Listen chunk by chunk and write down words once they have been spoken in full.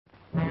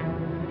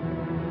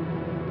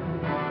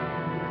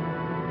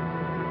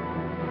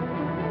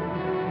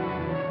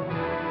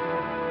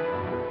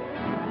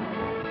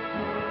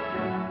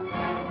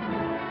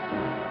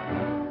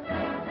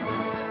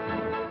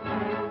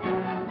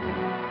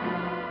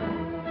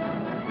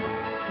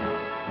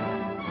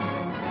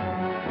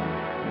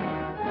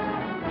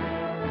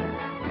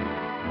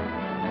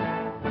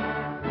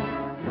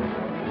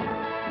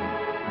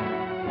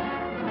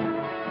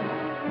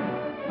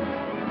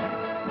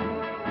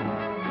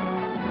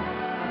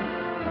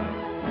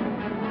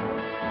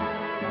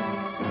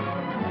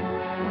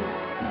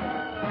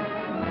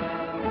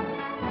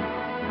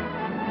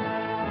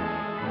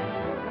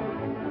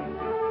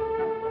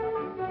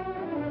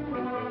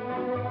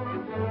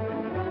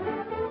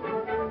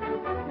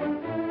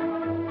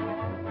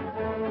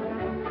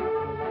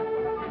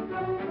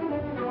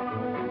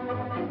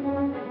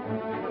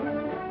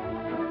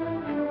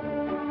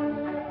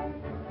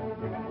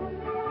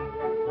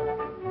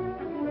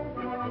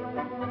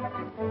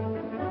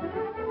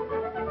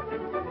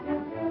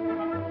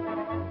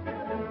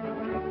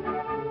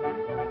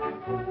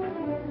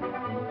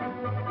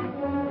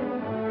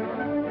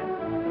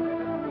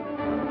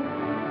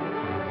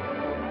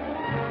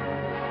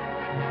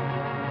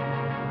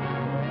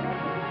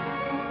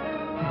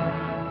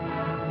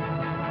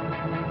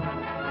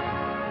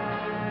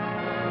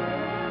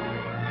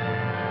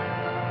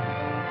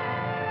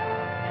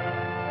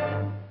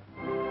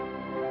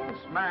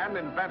man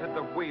invented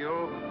the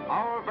wheel,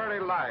 our very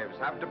lives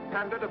have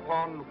depended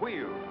upon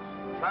wheels,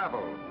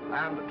 travel,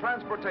 and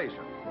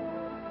transportation.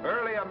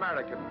 Early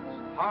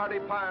Americans, hardy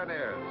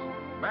pioneers,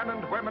 men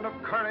and women of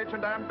courage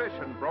and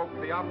ambition broke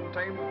the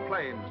untamed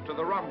plains to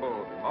the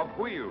rumble of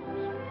wheels,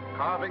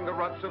 carving the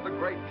ruts of the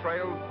great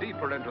trail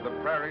deeper into the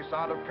prairie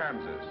sod of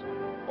Kansas,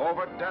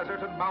 over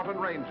desert and mountain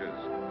ranges,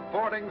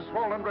 fording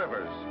swollen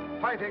rivers,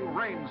 fighting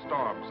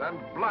rainstorms and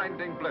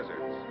blinding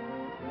blizzards.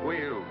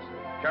 Wheels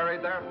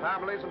carried their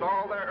families and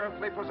all their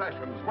earthly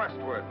possessions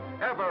westward,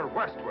 ever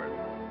westward.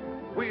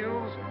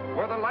 Wheels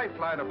were the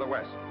lifeline of the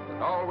West,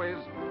 and always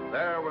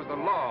there was the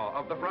law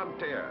of the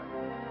frontier.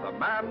 The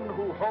man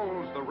who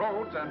holds the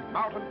roads and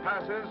mountain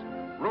passes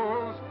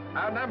rules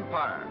an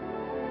empire.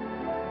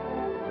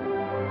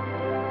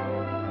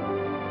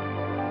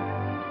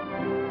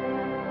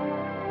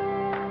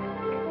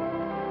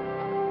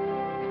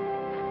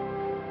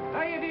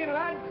 How you doing,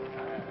 lad?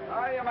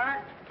 Hiya,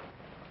 Mac.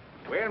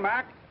 Well,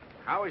 Mac,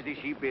 how is the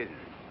sheep business?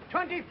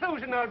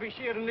 20,000 I'll be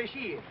shearing this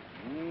year.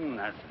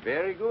 That's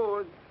very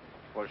good.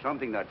 For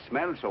something that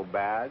smells so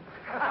bad.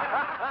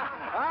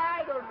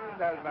 I don't mean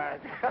that,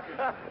 Mac.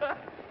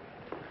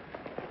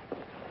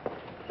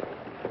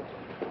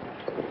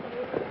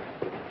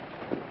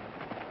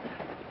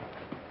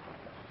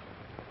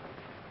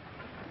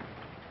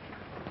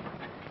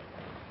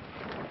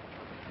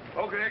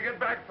 Okay, get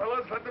back,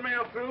 fellas. Let the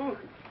mail through.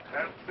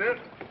 That's it.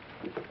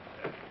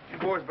 You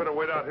boys better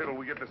wait out here till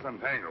we get this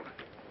untangled.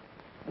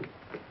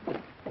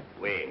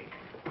 Wait.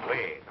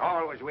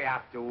 Always we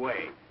have to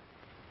wait.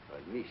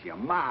 But Monsieur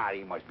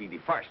Mari must be the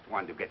first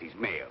one to get his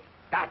mail.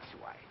 That's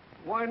why.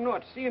 Why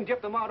not? See him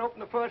dip the mart open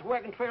the first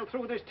wagon trail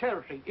through this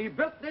territory. He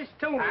built this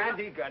town. And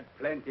he got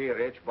plenty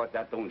rich, but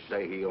that don't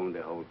say he owned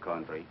the whole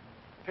country.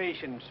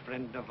 Patience,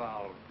 friend of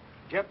all.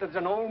 Jephthah's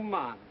an old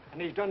man,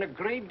 and he's done a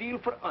great deal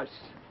for us.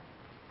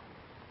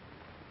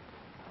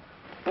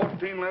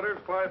 14 letters,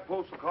 5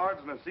 postal cards,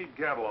 and a seed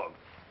catalog.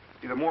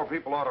 Either more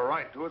people ought to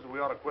write to us, or we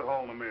ought to quit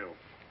hauling the mail.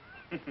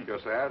 Your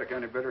sciatic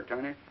any better,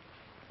 Tony?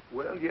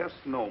 Well, yes,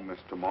 no,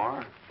 Mr.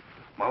 Marr.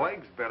 My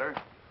leg's better,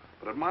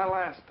 but at my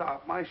last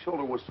stop, my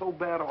shoulder was so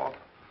bad off,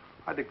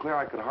 I declare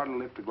I could hardly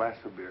lift a glass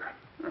of beer.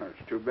 Oh,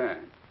 it's too bad.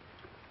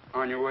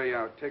 On your way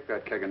out, take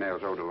that keg of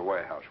nails over to the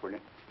warehouse, will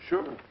you?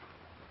 Sure.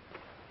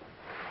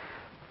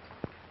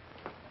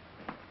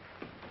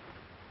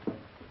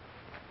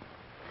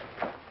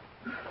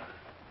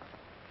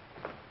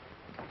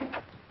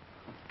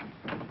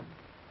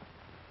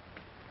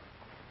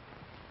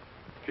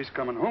 She's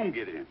coming home,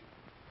 Gideon.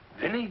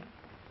 Vinny?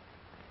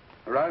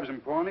 Arrives in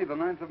Pawnee the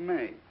 9th of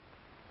May.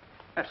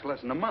 That's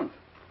less than a month.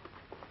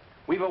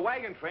 We've a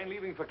wagon train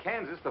leaving for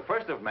Kansas the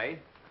 1st of May.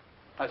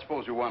 I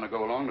suppose you want to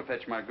go along to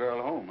fetch my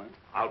girl home, eh?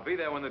 I'll be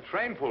there when the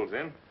train pulls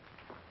in.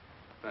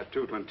 That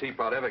tootling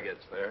teapot ever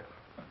gets there.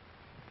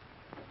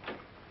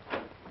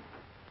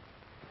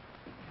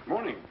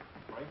 Morning.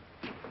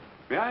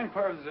 May I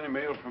inquire if there's any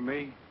mail from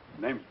me?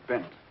 Name's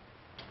Bent.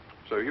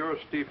 So you're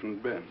Stephen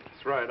Bent.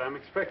 That's right. I'm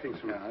expecting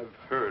some... Yeah,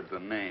 I've heard the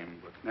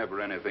name, but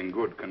never anything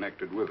good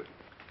connected with it.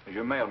 Here's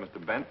your mail,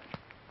 Mr. Bent.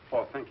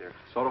 Oh, thank you.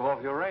 Sort of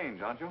off your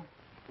range, aren't you?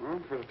 Well,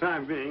 for the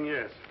time being,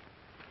 yes.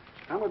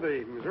 I'm with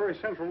the Missouri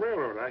Central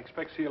Railroad. I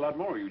expect to see a lot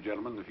more of you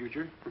gentlemen in the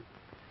future.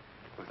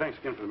 Well, thanks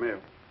again for the mail.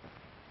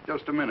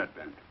 Just a minute,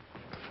 Bent.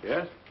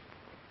 Yes?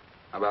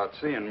 About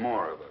seeing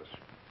more of us.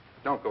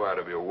 Don't go out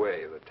of your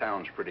way. The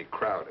town's pretty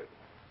crowded.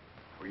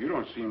 Well, you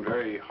don't seem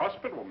very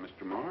hospitable,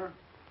 Mr. Marr.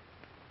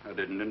 I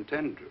didn't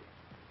intend to.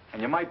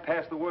 And you might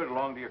pass the word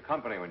along to your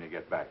company when you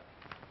get back.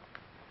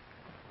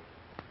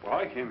 Well,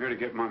 I came here to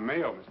get my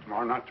mail, Mr.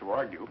 Marr, not to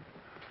argue.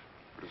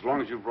 But as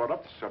long as you brought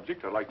up the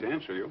subject, I'd like to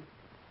answer you.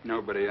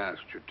 Nobody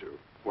asked you to.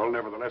 Well,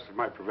 nevertheless, it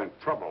might prevent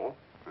trouble.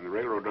 And the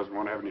railroad doesn't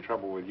want to have any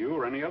trouble with you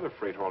or any other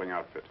freight hauling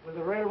outfit. Will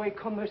the railway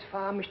come this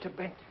far, Mr.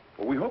 Bent?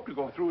 Well, we hope to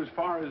go through as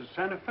far as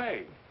Santa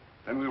Fe.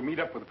 Then we'll meet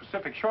up with the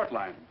Pacific Short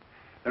Line.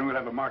 Then we'll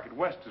have a market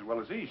west as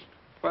well as east.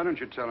 Why don't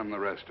you tell them the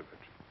rest of it?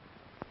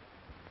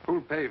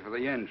 Who'll pay for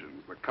the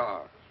engines, the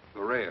cars,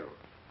 the rails?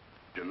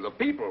 And the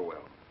people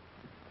will.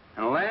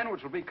 And land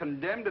which will be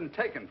condemned and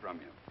taken from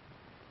you.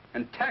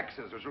 And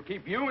taxes which will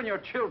keep you and your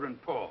children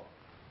poor.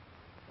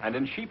 And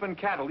in sheep and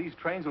cattle, these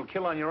trains will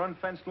kill on your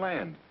unfenced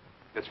land.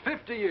 It's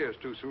 50 years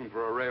too soon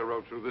for a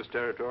railroad through this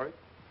territory.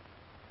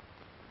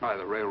 Why,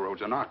 the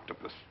railroad's an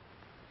octopus.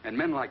 And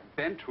men like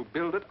Bent who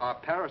build it are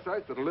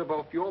parasites that'll live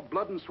off your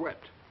blood and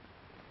sweat.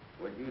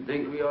 What do you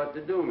think we ought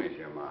to do,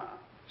 Monsieur Marr?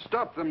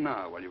 Stop them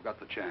now while you've got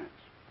the chance.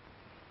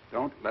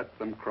 Don't let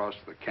them cross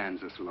the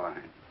Kansas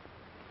line.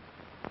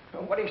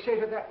 And what do you say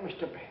to that,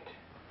 Mr. Bent?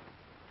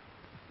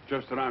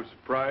 Just that I'm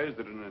surprised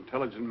that an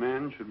intelligent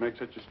man should make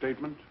such a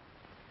statement.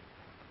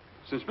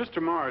 Since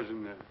Mr. Marr is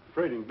in the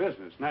freighting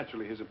business,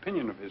 naturally his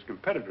opinion of his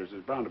competitors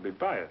is bound to be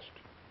biased.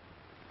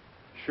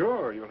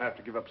 Sure, you'll have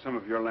to give up some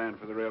of your land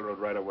for the railroad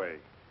right away,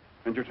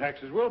 and your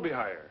taxes will be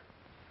higher.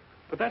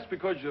 But that's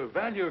because the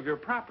value of your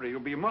property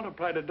will be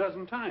multiplied a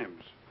dozen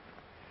times.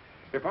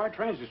 If our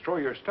trains destroy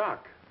your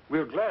stock,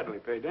 we'll gladly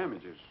pay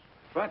damages.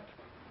 But,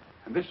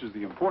 and this is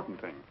the important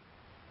thing,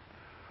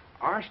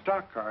 Our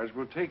stock cars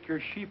will take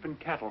your sheep and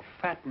cattle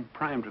fat and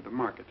primed to the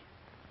market.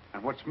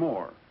 And what's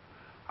more,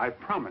 I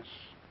promise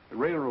the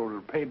railroad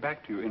will pay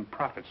back to you in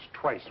profits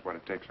twice what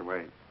it takes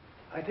away.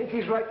 I think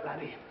he's right,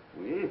 laddie.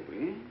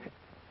 Oui.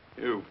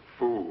 You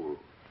fool.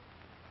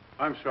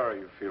 I'm sorry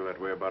you feel that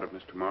way about it,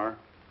 Mr. Marr.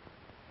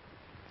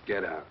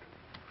 Get out.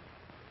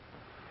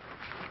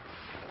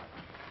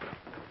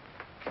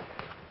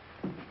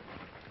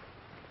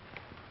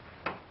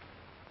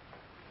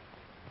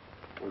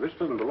 Well, this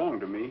doesn't belong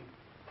to me.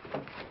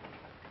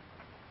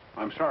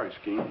 I'm sorry,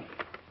 Skeen.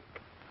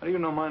 How do you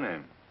know my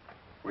name?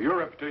 Well, your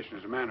reputation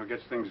as a man who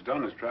gets things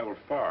done has traveled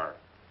far.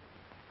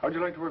 How'd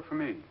you like to work for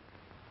me?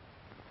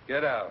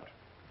 Get out.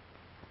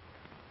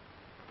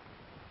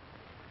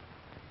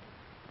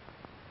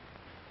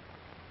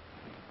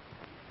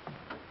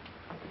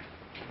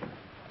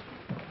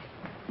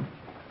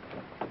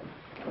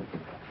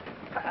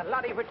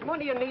 Laddie, if it's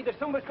money you need, there's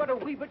somebody's got a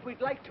wee bit we'd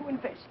like to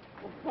invest.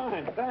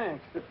 Fine,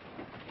 thanks.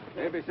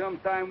 Maybe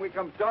sometime we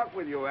come talk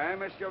with you, eh,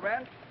 Mr.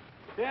 Bent?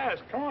 Yes,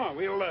 come on.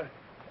 We'll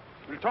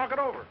talk it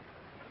over.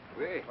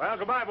 Oui. Well,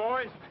 goodbye,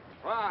 boys.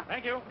 Well,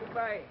 Thank you.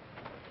 goodbye.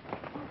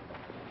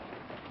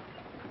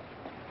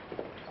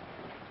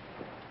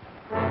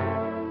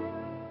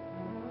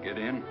 Get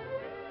in.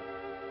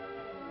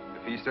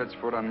 If he sets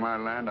foot on my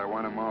land, I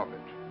want him off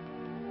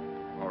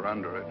it. Or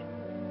under it.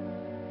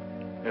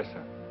 Yes,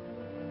 sir.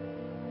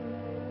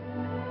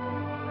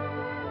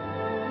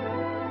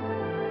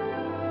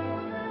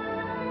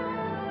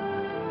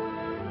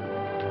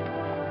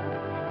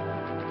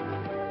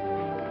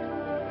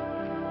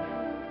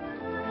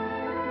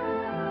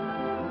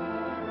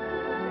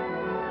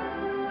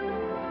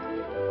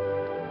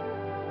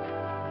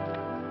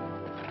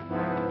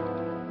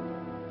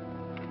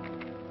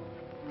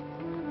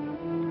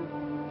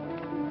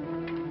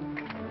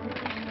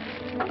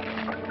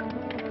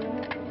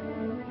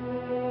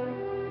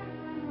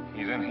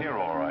 He's in here,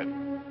 all right.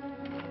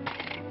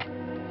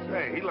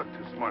 Say, he looked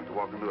too smart to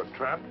walk into a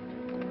trap.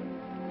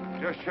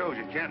 Just shows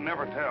you can't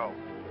never tell.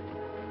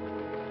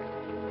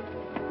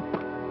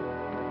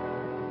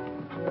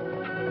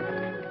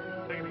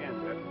 Take it again,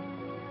 Ted.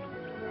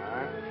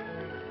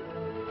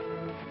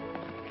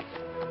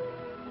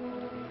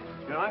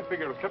 You know, I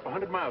figure it'll clip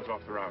 100 miles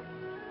off the route.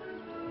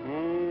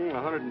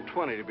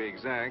 120 to be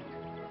exact.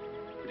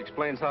 Which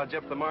explains how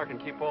Jephthah Marr can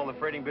keep all the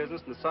freighting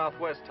business in the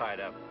Southwest tied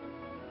up.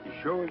 You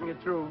sure we can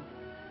get through?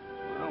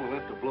 Well, we'll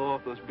have to blow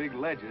off those big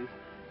ledges.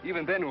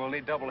 Even then, we'll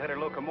need double-header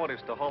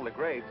locomotives to haul the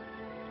grades.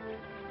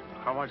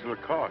 How much will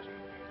it cost?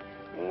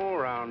 Oh,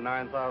 around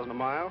 9,000 a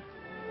mile.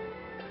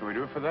 Can we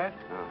do it for that?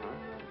 Uh-huh.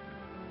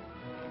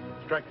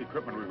 Strike the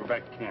equipment, we'll go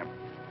back to camp.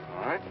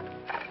 All right.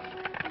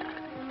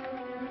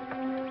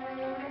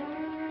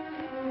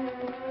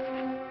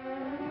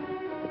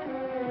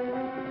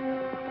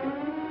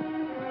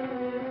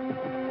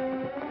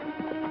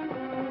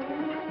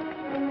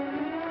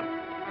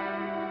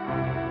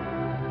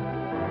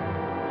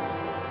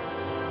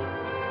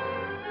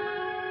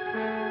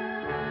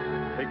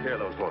 Take care of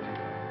those horses.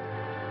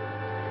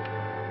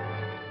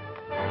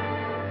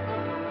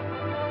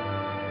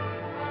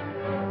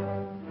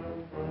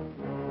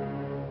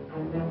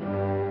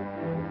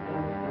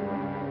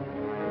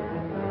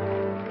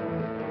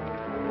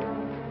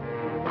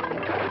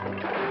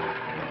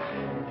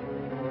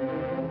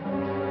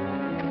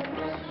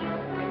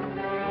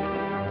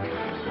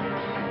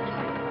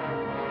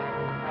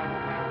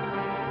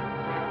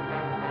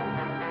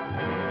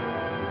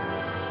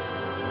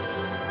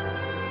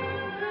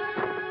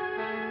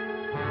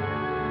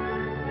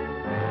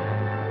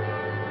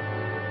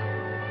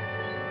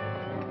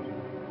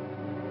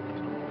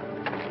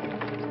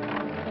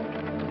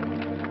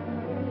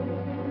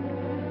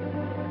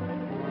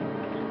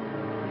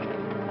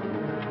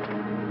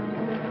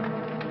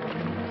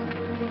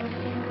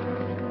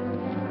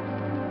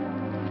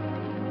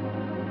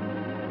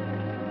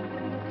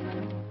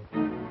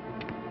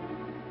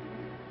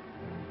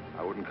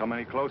 I wouldn't come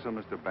any closer,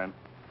 Mr. Bent.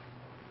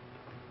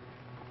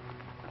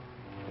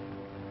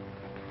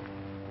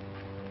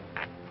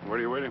 What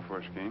are you waiting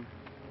for, Skeen?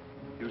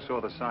 You saw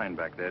the sign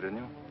back there, didn't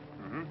you?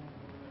 Mm-hmm.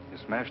 You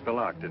smashed the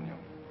lock, didn't you?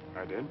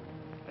 I did.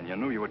 And you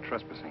knew you were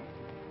trespassing.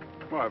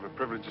 Well, I have a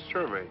privilege of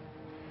survey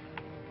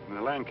in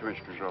the land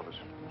commissioner's office.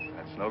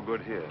 That's no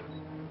good here.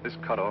 This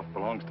cutoff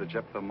belongs to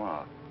Jephthah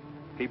Marr.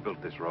 He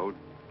built this road,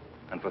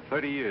 and for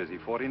 30 years he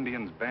fought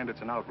Indians, bandits,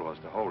 and outlaws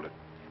to hold it.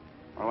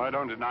 Well, I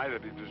don't deny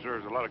that he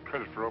deserves a lot of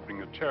credit for opening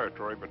the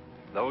territory, but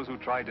Those who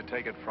tried to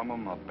take it from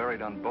him are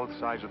buried on both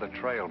sides of the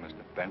trail,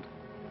 Mr. Bent.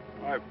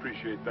 I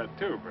appreciate that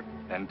too, but...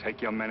 Then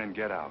take your men and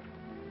get out.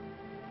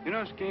 You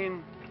know,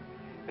 Skeen,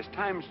 as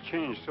times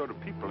change, so do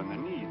people and their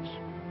needs,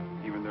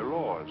 even their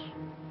laws.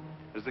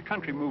 As the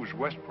country moves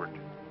westward,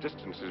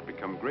 distances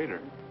become greater.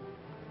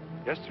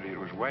 Yesterday it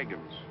was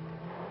wagons.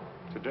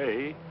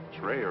 Today,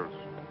 it's rails.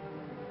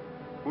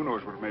 Who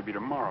knows what it may be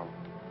tomorrow?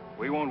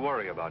 We won't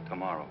worry about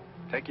tomorrow.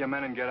 Take your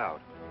men and get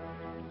out.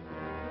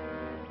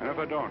 And if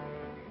I don't?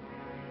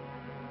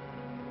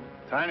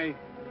 Tiny.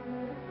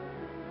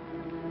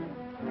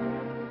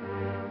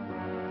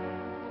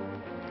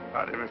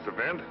 Howdy, Mr.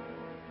 Bent.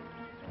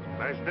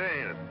 Nice day,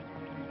 ain't it?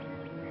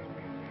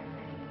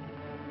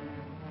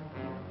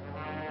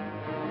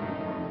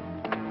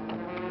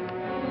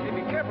 Hey,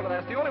 be careful of that.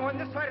 It's the only one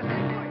this side of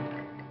St. Louis.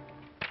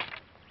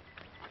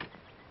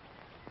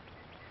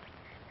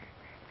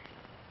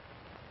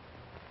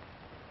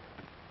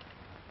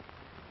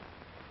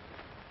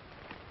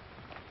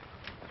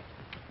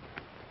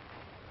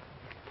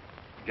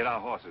 Get our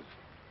horses.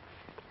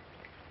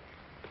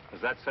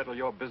 Does that settle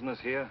your business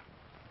here?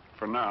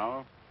 For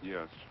now,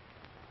 yes.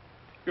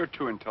 You're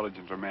too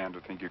intelligent a man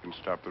to think you can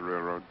stop the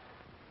railroad.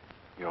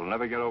 You'll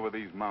never get over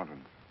these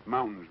mountains.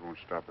 Mountains won't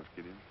stop us,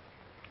 Gideon.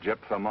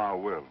 Jephthah Mar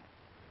will.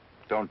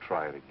 Don't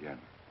try it again.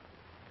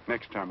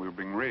 Next time we'll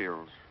bring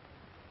rails.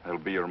 That'll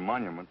be your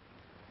monument.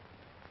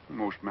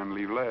 Most men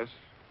leave less.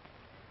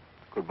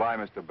 Goodbye,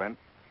 Mr. Bent.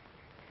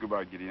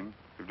 Goodbye, Gideon.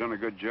 You've done a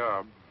good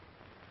job.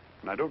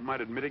 And I don't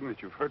mind admitting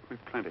that you've hurt me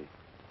plenty.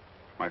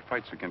 My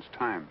fight's against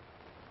time.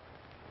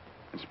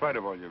 In spite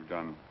of all you've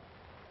done,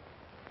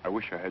 I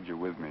wish I had you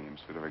with me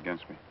instead of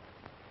against me.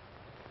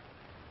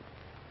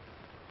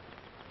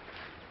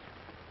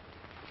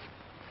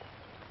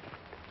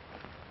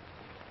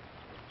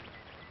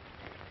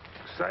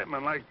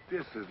 Excitement like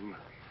this is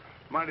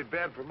mighty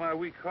bad for my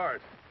weak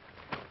heart.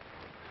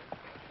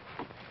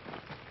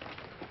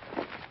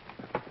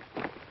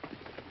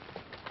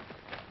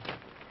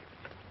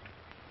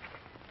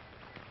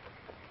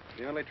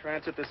 The only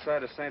transit this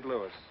side of St.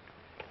 Louis.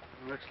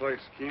 Looks like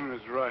Scheme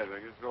is right. I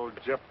guess old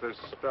Jephthah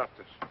stopped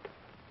us.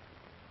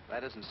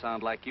 That doesn't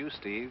sound like you,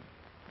 Steve.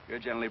 You're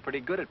generally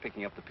pretty good at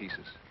picking up the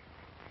pieces.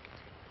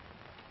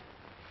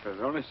 There's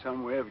only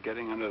some way of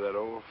getting under that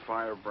old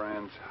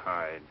firebrand's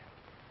hide.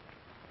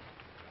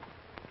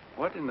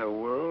 What in the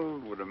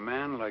world would a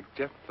man like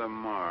Jephthah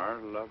Mar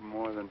love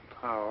more than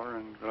power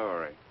and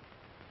glory?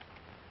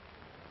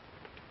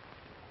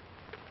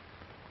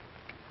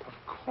 Of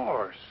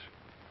course.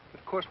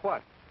 Of course,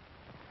 what?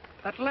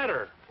 That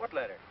letter. What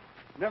letter?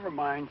 Never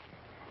mind.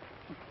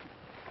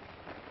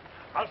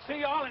 I'll see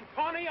you all in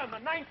Pawnee on the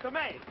 9th of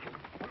May.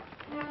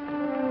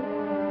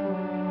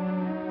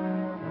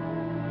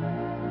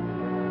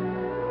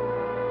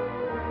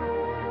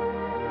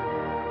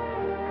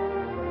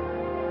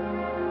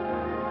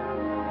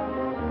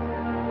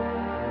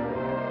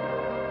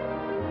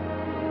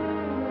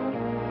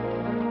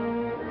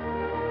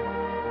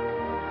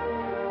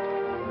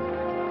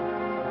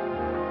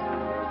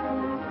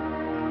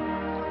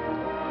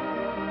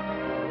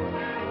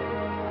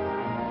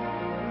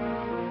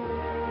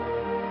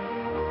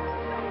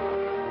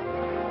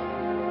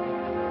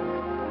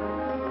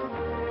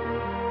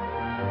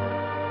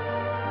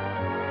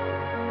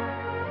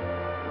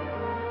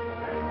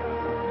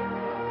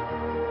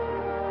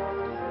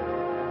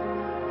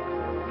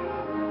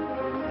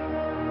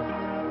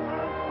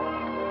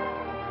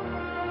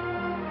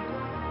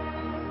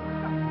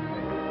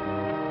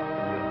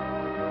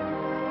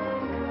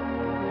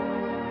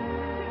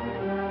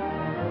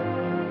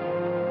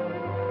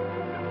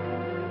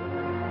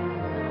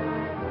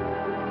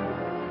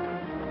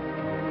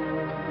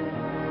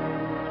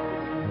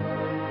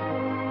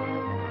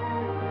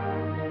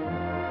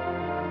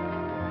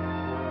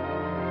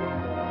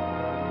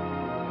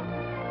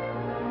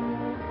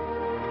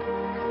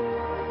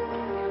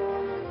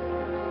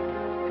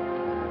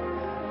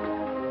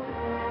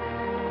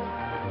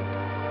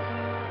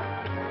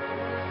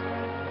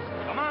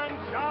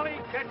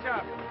 Catch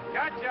up!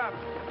 Catch up!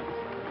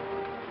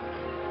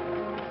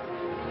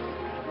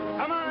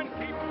 Come on,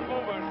 keep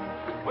moving.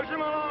 Push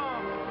him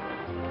along.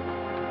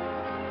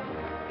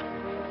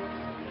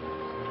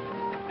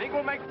 Think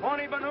we'll make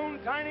Pawnee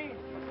Banoon, Tiny?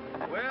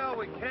 Well,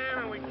 we can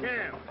and we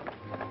can't.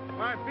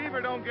 My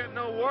fever don't get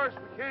no worse,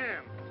 we can.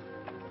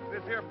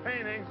 This here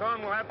pain hangs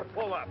on, we'll have to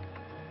pull up.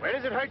 Where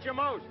does it hurt you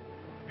most?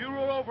 If you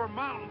roll over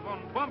mountains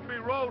on bumpy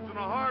roads in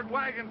a hard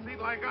wagon seat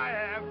like I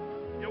have,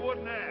 you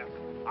wouldn't ask.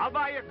 I'll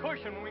buy you a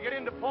cushion when we get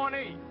into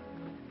Pawnee.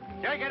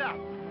 Take it up.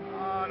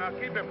 Oh, now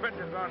keep the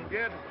pictures on,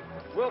 kid.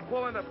 We'll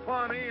pull into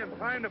Pawnee in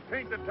time to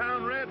paint the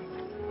town red,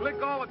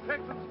 lick all the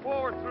Texans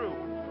forward through.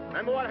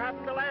 Remember what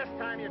happened the last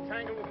time you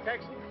tangled with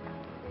Texans?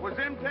 Was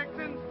them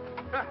Texans?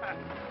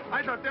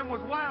 I thought them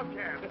was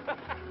wildcats.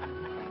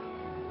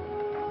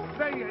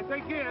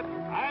 Say, kid.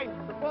 Aye?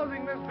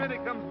 Supposing Miss Biddy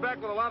comes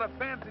back with a lot of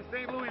fancy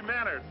St. Louis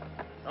manners.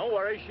 Don't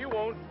worry, she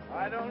won't.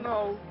 I don't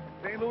know.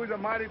 St. Louis is a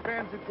mighty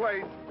fancy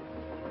place.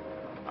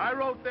 I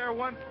wrote there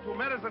once to a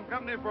medicine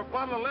company for a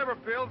bottle of liver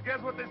pills.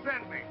 Guess what they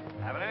sent me?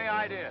 Haven't any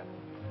idea.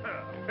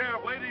 A pair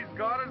of ladies'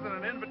 garters and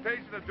an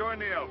invitation to join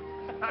the Elks.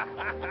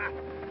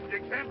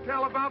 You can't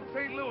tell about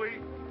St. Louis.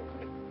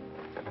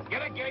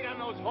 Get a gate on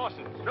those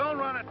horses. Don't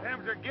run it,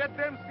 Hamster. Get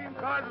them steam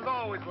cars is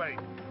always late.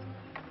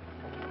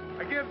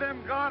 I give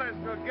them garters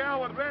to a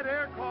gal with red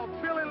hair called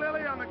Chili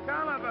Lily on the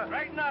count of a...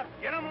 Straighten up.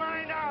 Get them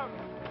lined out.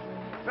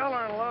 Tell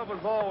her love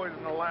was always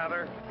in the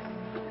lather.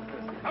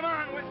 Come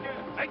on,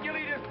 Whiskers. Make your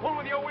leaders pull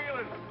with your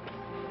wheelers.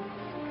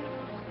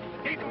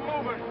 Keep them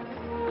moving.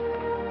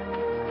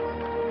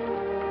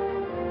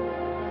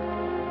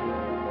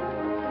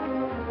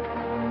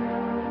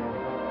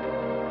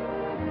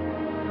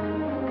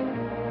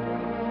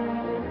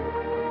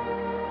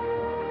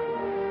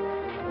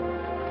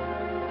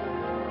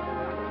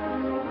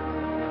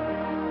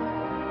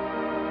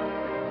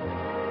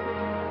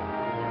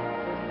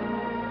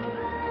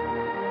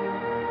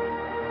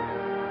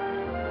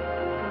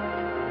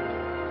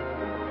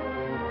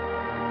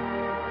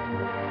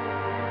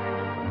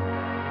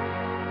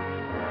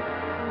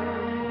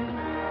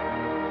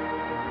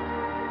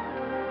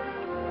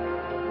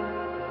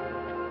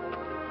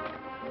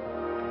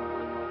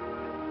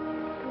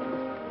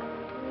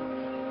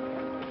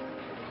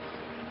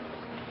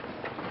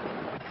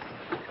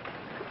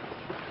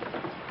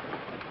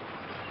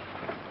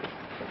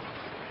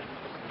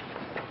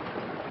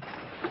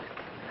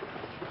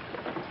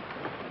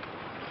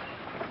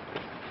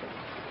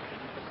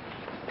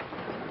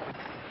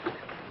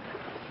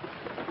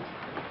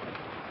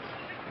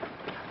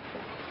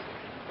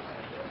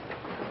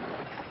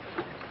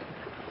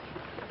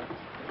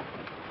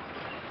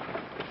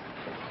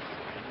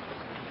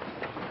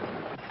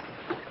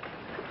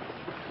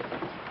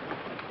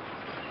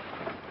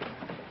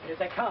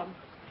 they come.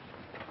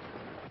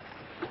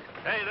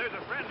 Hey, there's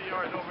a friend of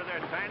yours over there,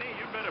 Tiny.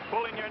 You'd better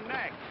pull in your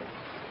neck.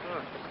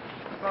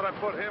 I thought I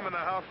put him in the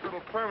hospital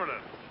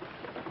permanent.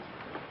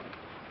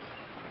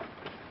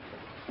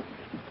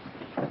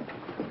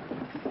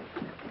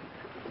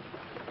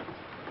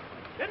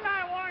 Didn't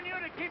I warn you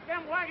to keep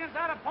them wagons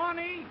out of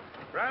Pawnee?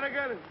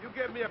 Brannigan, you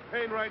gave me a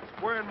pain right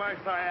square in my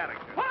sciatica.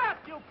 What up,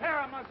 you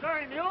pair of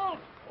Missouri mules?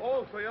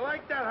 Oh, so you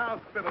like that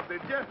hospital, did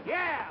you?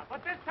 Yeah,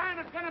 but this time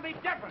it's gonna be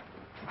different.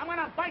 I'm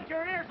gonna bite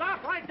your ears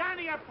off right down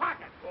to your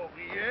pocket. Oh,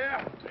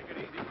 yeah? Take it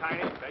easy,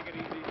 Tiny. Take it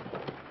easy.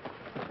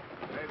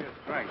 Save your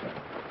strength.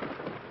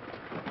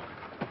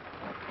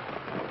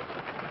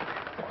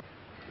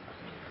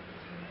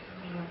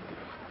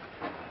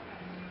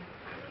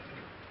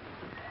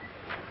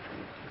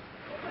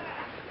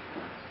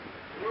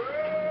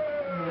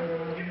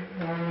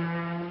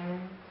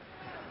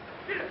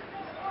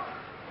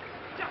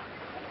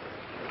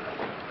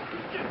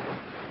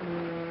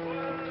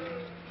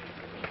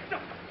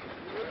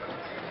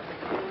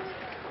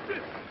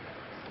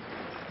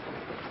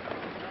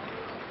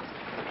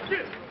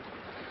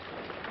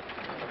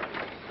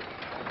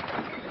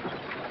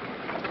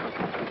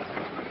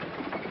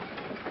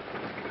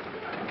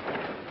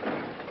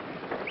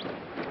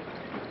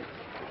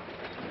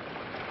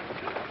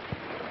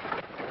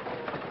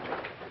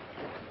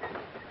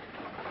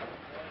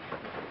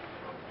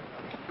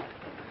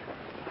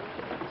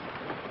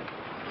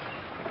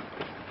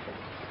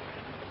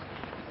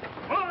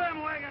 Move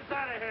them wagons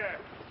out of here.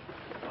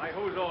 By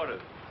whose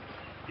orders?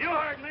 You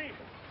heard me.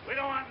 We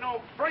don't want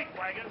no freight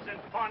wagons in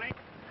Pawnee.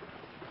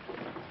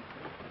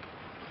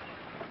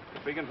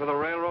 Speaking for the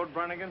railroad,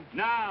 Brannigan?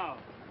 No.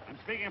 I'm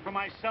speaking for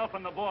myself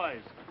and the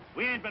boys.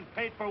 We ain't been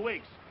paid for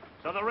weeks,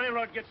 so the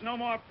railroad gets no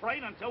more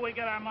freight until we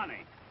get our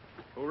money.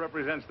 Who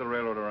represents the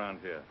railroad around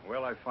here?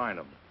 Where'll I find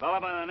him?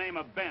 Fellow by the name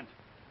of Bent.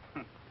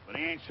 But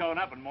he ain't shown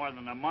up in more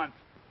than a month.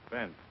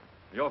 Ben,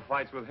 your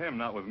fight's with him,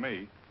 not with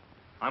me.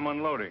 I'm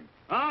unloading.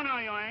 Oh, no,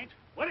 you ain't.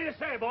 What do you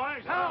say,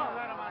 boys? Oh,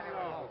 let 'em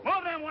out.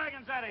 Move them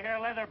wagons out of here,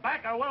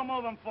 Leatherback, or we'll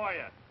move them for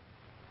you.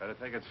 Better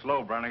take it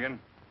slow, Brannigan.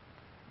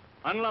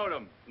 Unload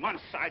him. One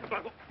side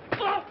buckle.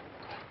 Oh!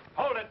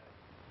 Hold it.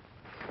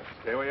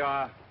 Here we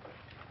are.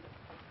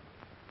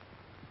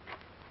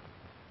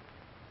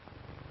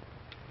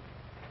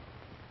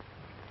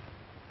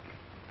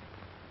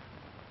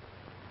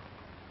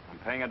 I'm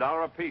paying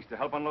 $1 apiece to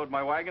help unload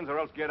my wagons, or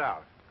else get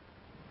out.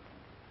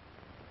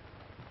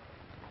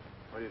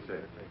 What do you say?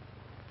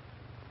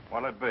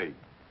 What'll it be?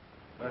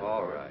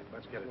 All right,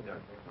 let's get it done.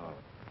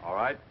 All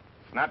right.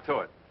 Snap to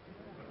it.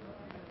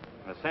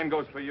 And the same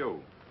goes for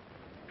you.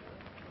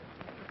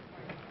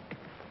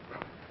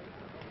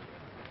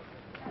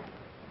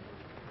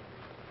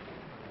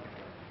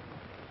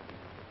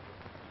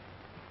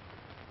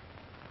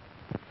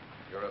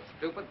 You're a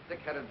stupid,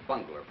 thick-headed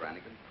bungler,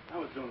 Brannigan. I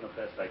was doing the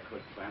best I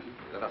could, Clanton.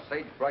 You're a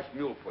sagebrush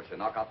mule pusher.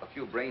 Knock out the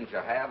few brains you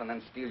have and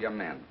then steal your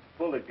men.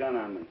 Pulled a gun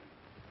on me.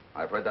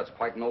 I've heard that's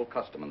quite an old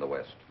custom in the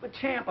West. But,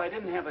 Champ, I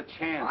didn't have a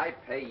chance. I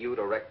pay you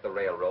to wreck the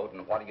railroad,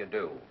 and what do?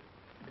 You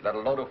let a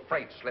load of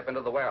freight slip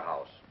into the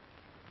warehouse.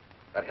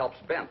 That helps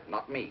Bent,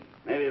 not me.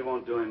 Maybe it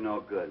won't do him no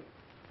good.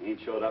 He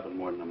ain't showed up in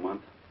more than a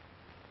month.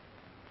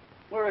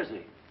 Where is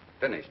he?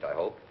 Finished, I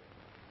hope.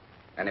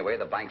 Anyway,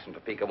 the banks in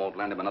Topeka won't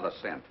lend him another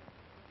cent.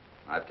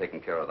 I've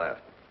taken care of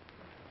that.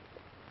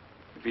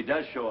 If he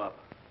does show up,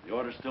 the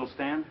orders still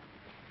stand?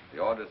 The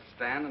orders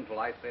stand until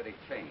I say they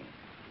change.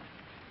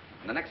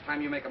 And the next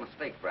time you make a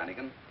mistake,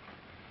 Brannigan,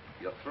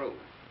 you're through.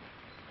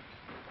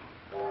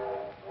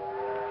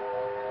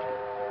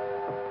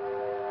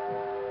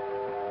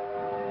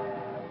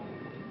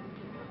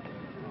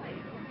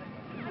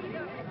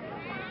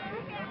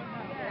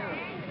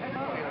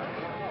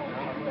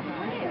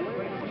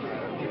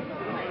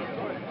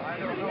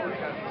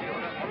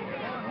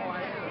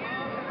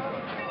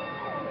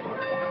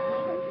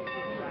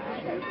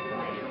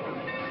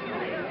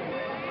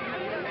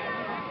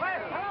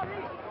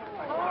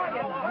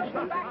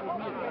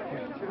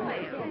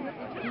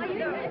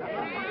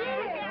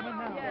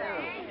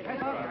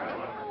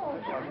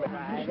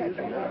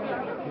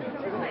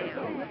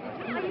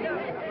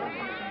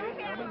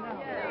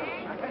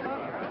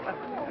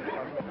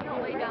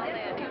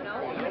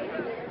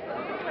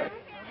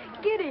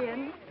 Get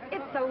in.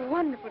 It's so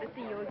wonderful to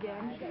see you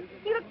again.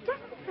 You look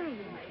just the same,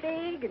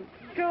 big and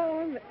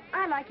strong.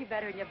 I like you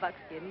better in your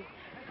buckskin.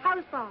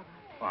 How's Father?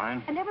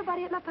 Fine. And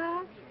everybody at La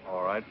Paz?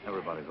 All right.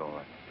 Everybody's all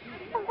right.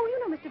 Oh,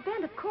 you know Mr.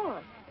 Bent, of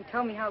course. He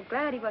told me how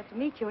glad he was to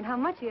meet you and how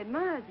much he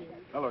admires you.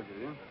 Hello,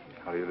 Gideon.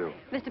 How do you do?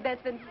 Mr.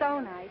 Bent's been so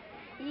nice.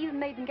 He even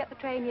made him get the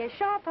train here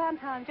sharp on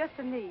time just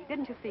for me,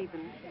 didn't you,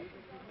 Stephen?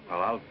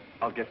 Well,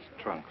 I'll get your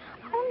trunks.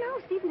 Oh,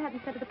 no, Stephen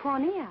hasn't sent the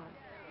Pawnee out.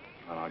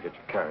 And I'll get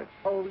your carriage.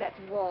 Oh, let's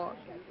walk.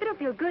 It'll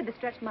feel good to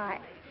stretch my...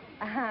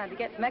 to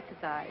get some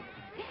exercise.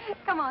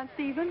 Come on,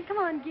 Stephen. Come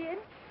on, Gid.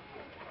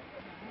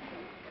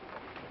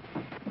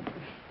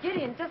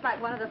 Gideon's just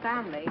like one of the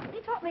family. He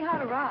taught me how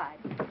to ride.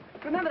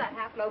 Remember that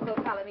half-loco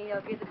Palomino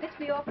of his that pitched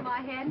me off my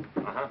head?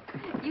 Uh-huh.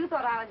 You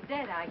thought I was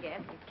dead, I guess.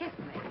 You kissed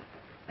me.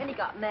 Then he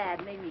got mad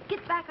and made me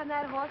get back on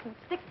that horse and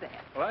stick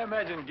there. Well, I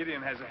imagine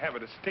Gideon has a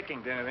habit of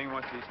sticking to anything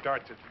once he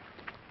starts it.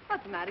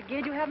 What's the matter,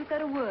 Gid? You haven't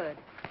said a word.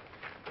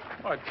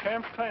 Oh,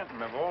 Champ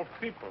Clanton, of all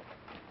people.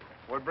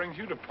 What brings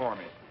you to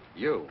Pawnee?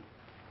 You.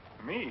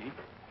 Me?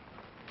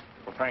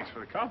 Well, thanks for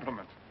the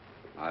compliment.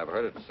 I've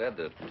heard it said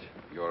that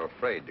you're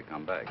afraid to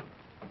come back.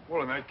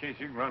 Well, in that case,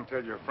 you can run and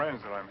tell your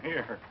friends that I'm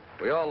here.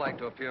 We all like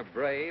to appear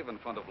brave in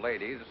front of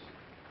ladies.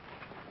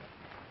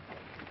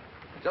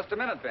 Just a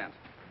minute, Bent.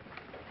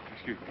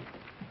 Excuse me.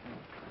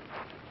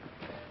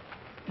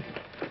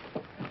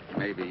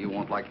 Maybe you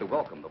won't like the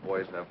welcome the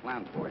boys have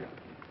planned for you.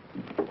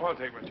 Well, I'll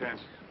take my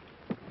chances.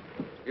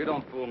 You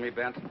don't fool me,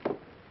 Bent.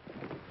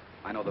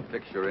 I know the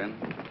fix you're in.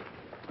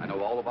 I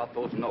know all about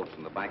those notes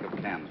in the Bank of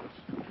Kansas.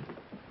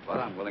 But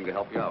I'm willing to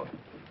help you out.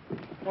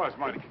 Well, it's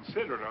mighty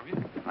considerate of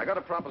you. I got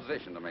a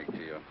proposition to make to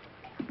you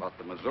about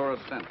the Missouri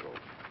Central.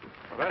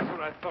 Well, that's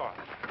what I thought.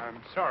 I'm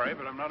sorry,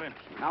 but I'm not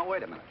interested. Now,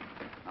 wait a minute.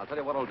 I'll tell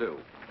you what I'll do.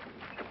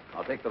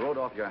 I'll take the road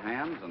off your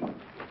hands, and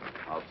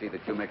I'll see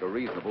that you make a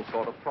reasonable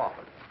sort of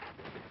profit.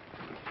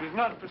 She's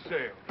not for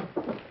sale.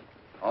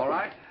 All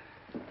right.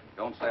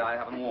 Don't say I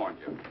haven't warned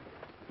you.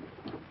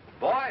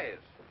 Boys,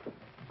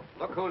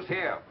 look who's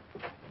here.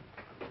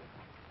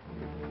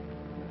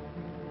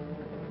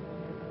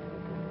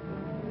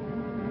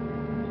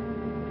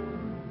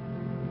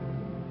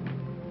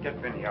 Get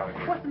Vinny out of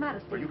here. What's the matter,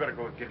 Steve? Well, you better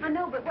go with Gideon. I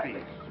know, but what...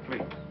 Please,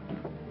 please.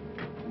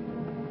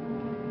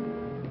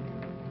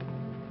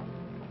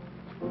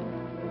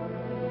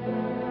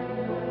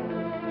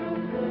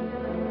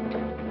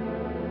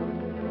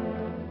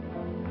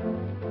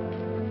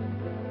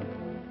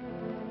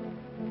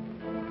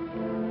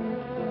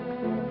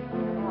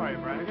 How are you,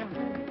 Brannigan?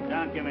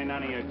 Don't give me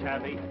none of your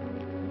taffy.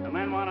 The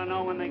men want to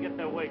know when they get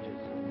their wages.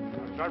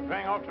 I'll start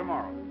paying out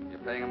tomorrow. You're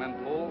paying them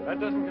in full? That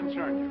doesn't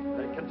concern you.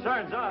 It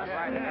concerns us.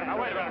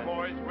 Now, wait a minute,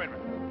 boys. Wait a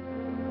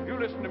minute. You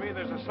listen to me.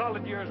 There's a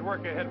solid year's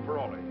work ahead for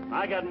all of you.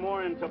 I got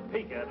more in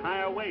Topeka at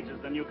higher wages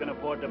than you can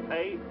afford to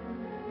pay.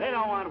 They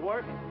don't want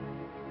work.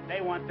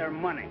 They want their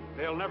money.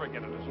 They'll never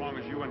get it as long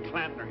as you and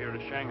Clanton are here to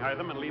Shanghai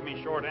them and leave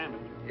me short-handed.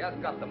 He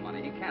hasn't got the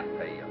money. He can't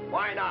pay you.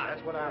 Why not?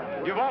 That's what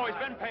I... You've always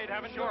been paid,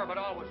 haven't you? Sure, but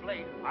always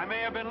late. I may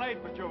have been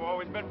late, but you've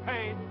always been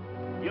paid.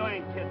 You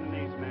ain't kidding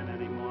these men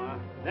anymore.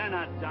 They're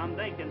not dumb.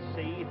 They can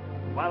see.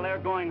 While they're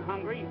going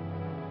hungry,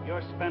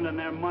 you're spending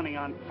their money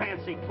on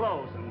fancy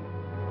clothes and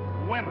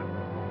women.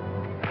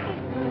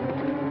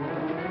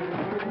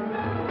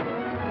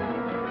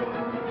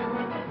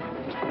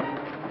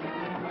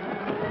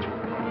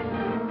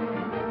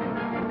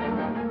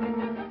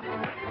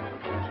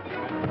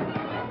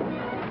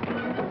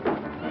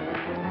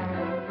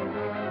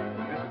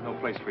 This is no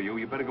place for you.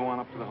 You better go on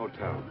up to the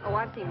hotel. Oh,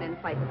 I've seen men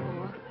fight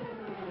before.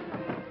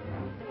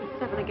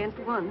 7 against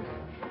 1.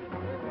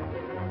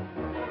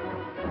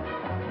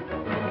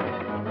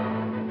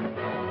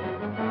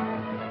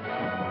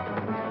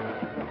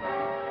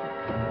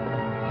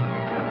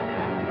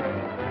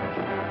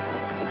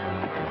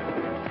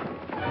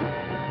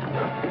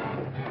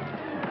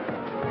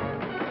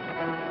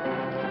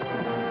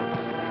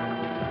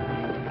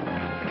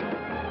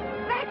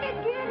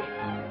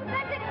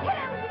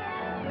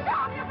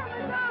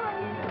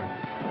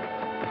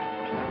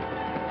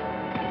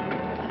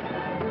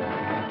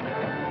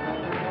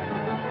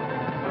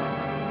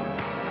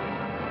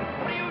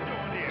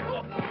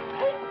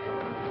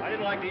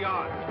 Like the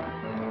odds.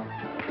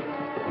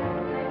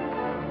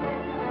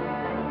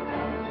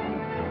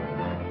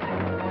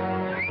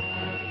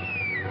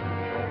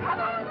 Come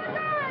on,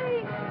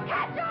 Missouri!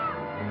 Catch up!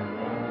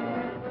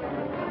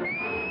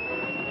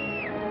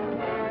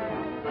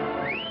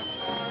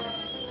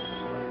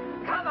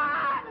 Come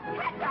on!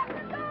 Catch up,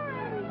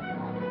 Missouri!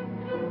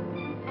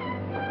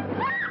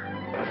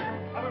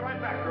 I'll be right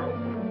back, girl.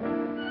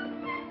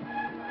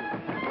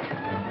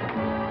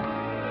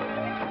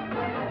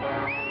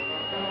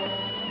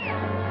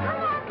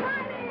 Come on,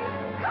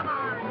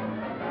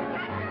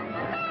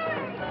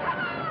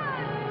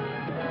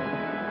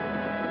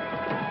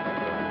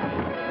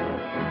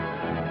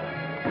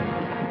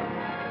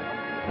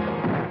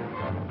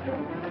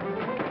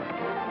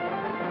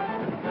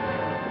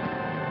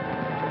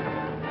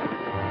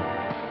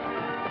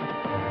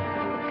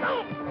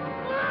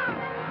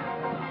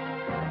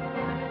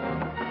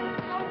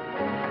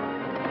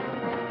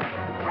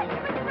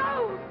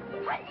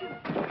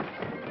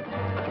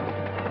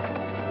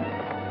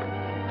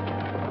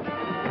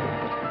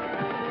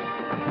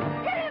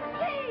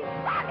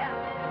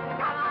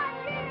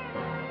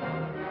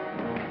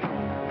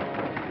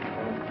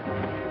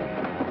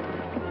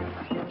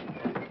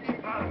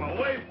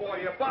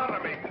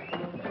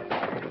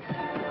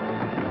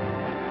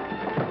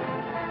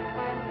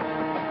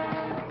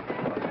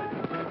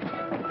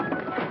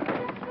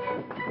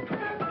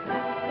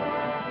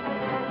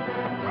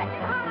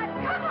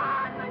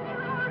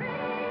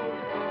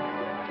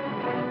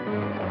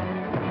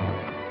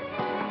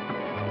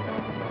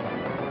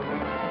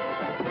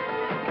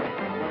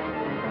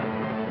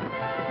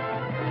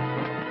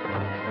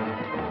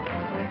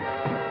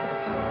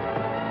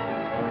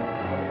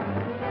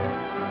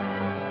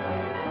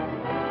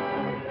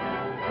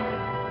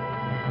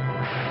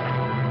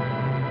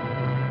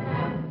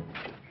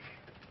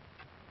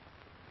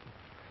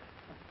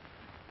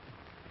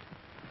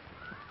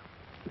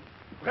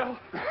 Well,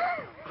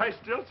 I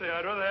still say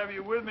I'd rather have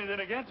you with me than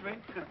against me.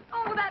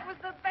 Oh, that was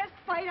the best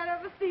fight I've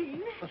ever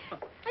seen.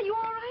 Are you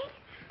all right?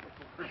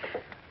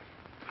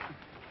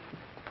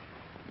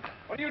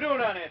 What are you doing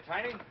down there,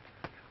 Tiny?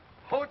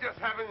 Oh, just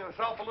having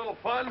yourself a little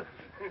fun.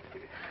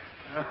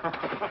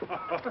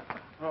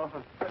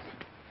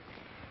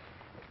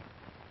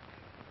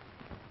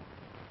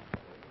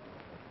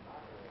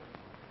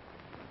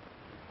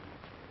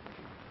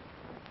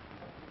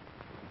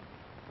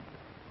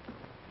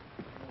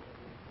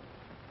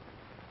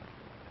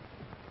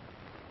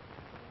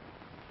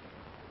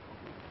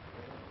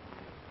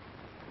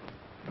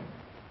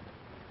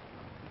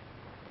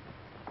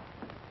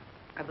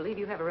 I believe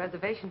you have a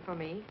reservation for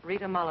me,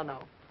 Rita Molyneux.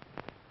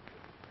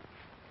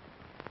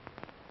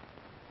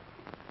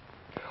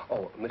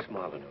 Oh, Miss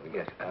Molyneux,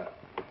 yes.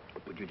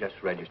 Would you just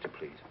register,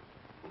 please?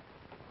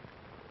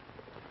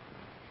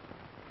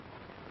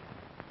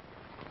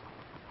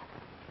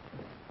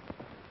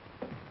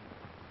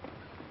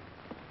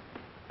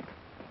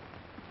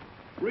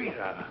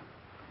 Rita.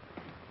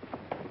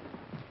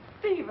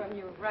 Stephen,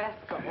 you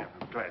rascal.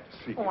 I'm glad to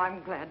see you. Oh,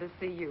 I'm glad to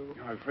see you.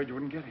 I was afraid you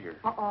wouldn't get here.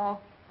 Uh-oh.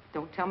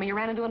 Don't tell me you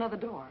ran into another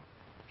door.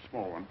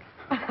 Small one.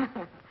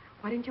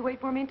 Why didn't you wait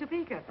for me in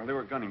Topeka? Well, they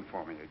were gunning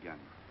for me again.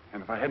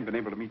 And if I hadn't been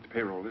able to meet the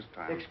payroll this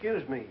time...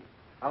 Excuse me.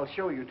 I'll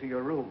show you to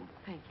your room.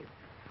 Thank you.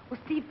 Well,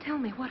 Steve, tell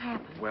me what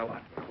happened. Well,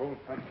 the whole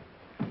thing...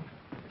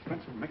 It's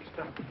been so mixed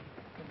up.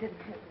 It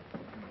didn't hurt.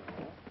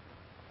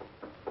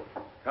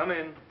 Come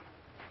in.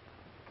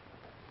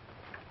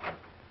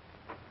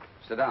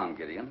 Sit down,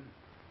 Gideon.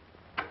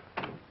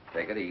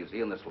 Take it easy,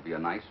 and this will be a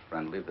nice,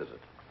 friendly visit.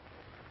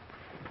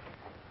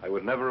 I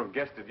would never have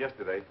guessed it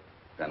yesterday.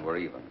 Then we're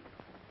even.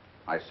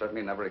 I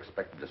certainly never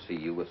expected to see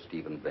you with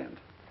Stephen Bent.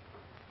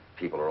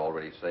 People are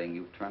already saying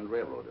you've turned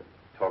railroader.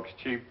 Talks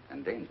cheap.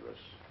 And dangerous.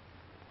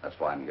 That's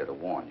why I'm here to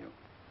warn you.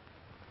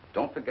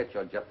 Don't forget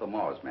you're Jeff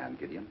Lamar's man,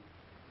 Gideon.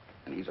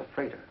 And he's a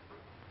freighter.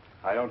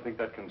 I don't think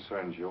that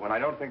concerns you, and I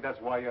don't think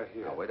that's why you're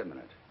here. Now, wait a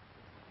minute.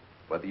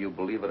 Whether you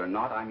believe it or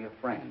not, I'm your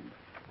friend.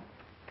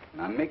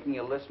 And I'm making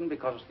you listen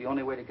because it's the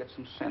only way to get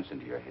some sense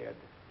into your head.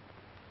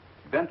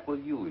 Bent will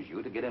use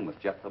you to get in with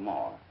Jeff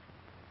Lamar.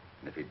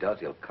 And if he does,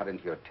 he'll cut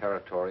into your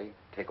territory,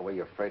 take away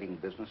your freighting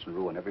business, and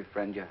ruin every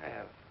friend you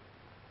have.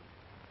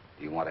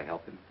 Do you want to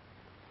help him?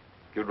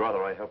 You'd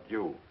rather I helped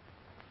you.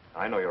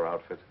 I know your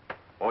outfit.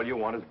 All you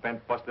want is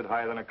Bent busted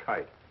higher than a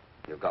kite.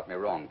 You've got me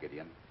wrong,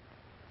 Gideon.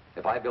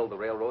 If I build the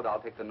railroad,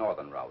 I'll take the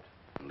northern route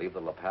and leave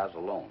the La Paz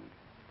alone.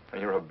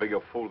 And you're a bigger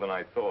fool than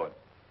I thought.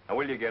 Now,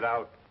 will you get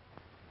out?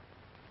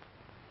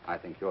 I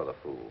think you're the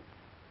fool.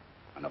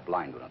 And a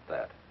blind one at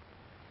that.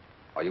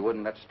 Or you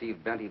wouldn't let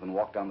Steve Bent even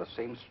walk down the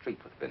same street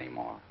with Benny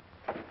Moore.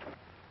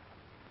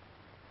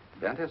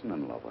 Bent isn't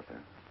in love with her.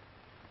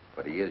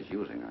 But he is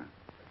using her.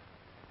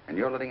 And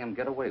you're letting him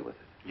get away with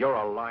it. You're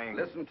a lying...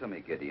 Listen to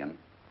me, Gideon.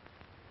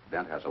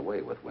 Bent has a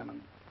way with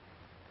women.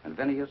 And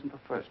Benny isn't the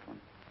first one.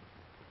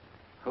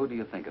 Who do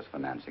you think is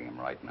financing him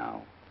right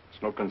now?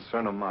 It's no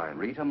concern of mine.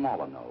 Rita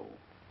Molyneux.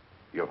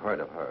 You've heard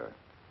of her.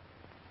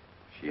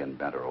 She and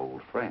Bent are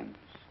old friends.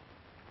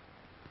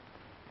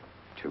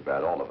 Too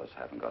bad all of us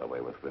haven't got away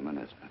with women,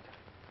 isn't it?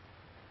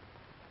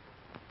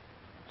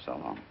 So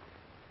long.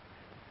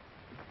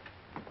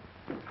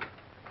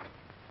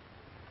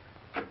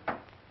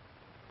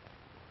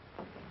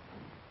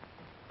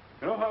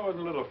 You know, if I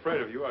wasn't a little afraid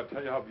of you, I'd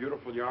tell you how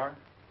beautiful you are.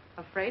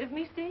 Afraid of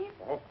me, Steve?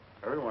 Oh,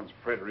 everyone's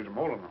afraid of Rita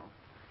Molyneux.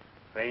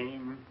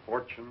 Fame,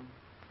 fortune,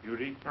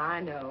 beauty. I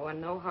know,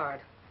 and no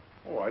heart.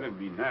 Oh, I didn't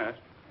mean that.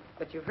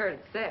 But you've heard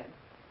it said.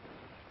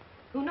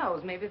 Who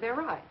knows, maybe they're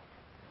right.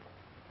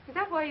 Is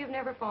that why you've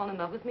never fallen in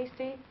love with me,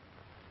 Steve?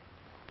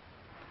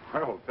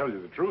 I'll tell you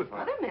the truth.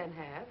 Other men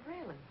have,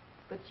 really.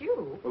 But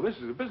you... Well, this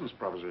is a business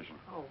proposition.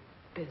 Oh,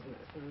 business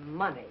and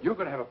money. You're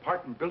going to have a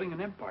part in building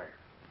an empire.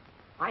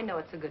 I know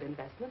it's a good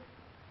investment.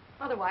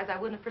 Otherwise, I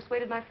wouldn't have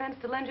persuaded my friends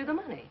to lend you the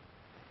money.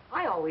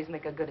 I always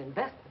make a good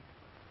investment.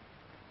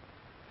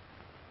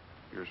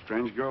 You're a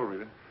strange girl,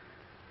 Rita.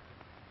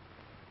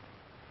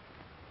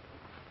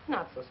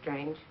 Not so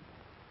strange.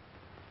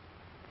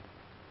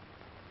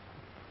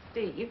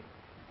 Steve.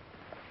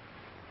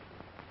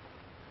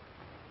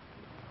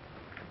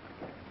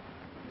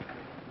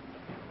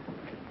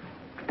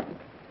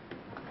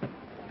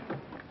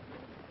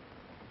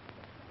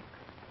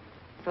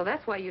 So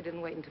that's why you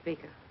didn't wait in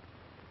Topeka.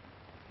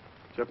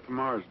 Jeff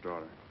Lamar's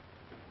daughter.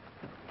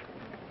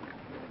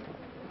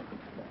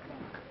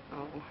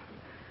 Oh,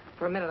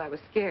 for a minute I was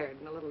scared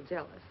and a little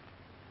jealous.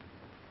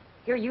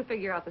 Here you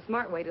figure out the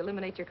smart way to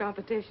eliminate your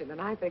competition, and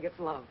I think it's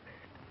love.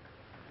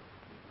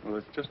 Well,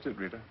 that's just it,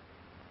 Rita.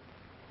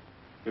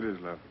 It is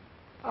love.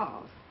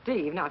 Oh,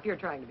 Steve, now if you're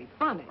trying to be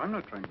funny. I'm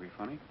not trying to be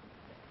funny.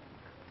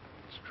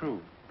 It's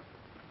true.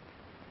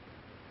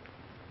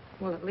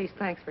 Well, at least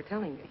thanks for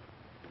telling me.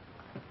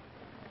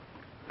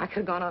 I could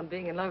have gone on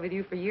being in love with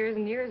you for years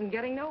and years and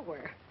getting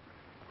nowhere.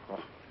 Oh,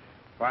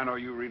 if I know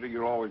you, Rita,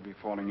 you'll always be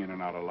falling in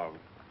and out of love.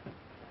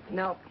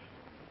 No,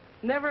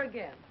 never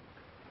again.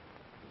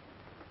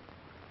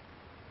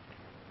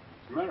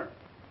 What's the matter?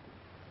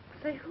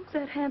 Say, who's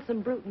that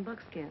handsome brute in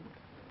buckskin?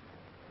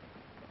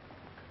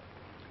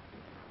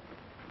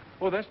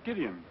 Oh, that's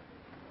Gideon.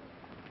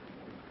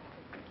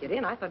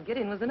 Gideon? I thought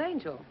Gideon was an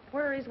angel.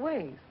 Where are his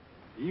wings?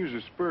 He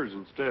uses spurs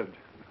instead.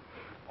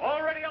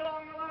 Already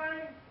along the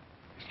line?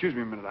 Excuse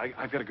me a minute.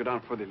 I've got to go down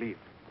before they leave.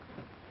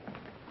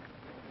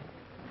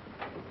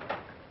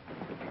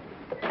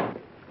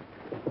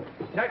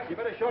 Jack, you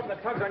better shorten the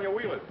tugs on your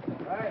wheelers.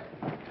 Right.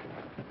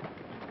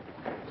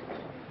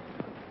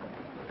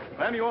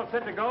 Lem, you all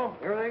set to go?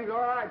 Everything's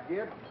all right,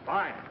 kid.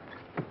 Fine.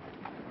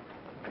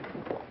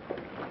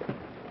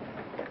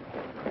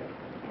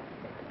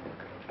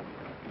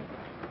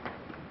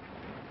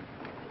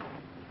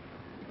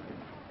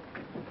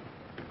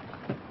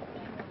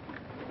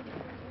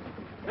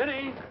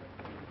 Vinny!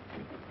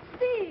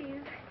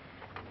 Steve!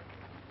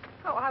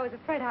 Oh, I was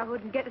afraid I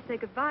wouldn't get to say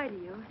goodbye to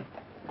you.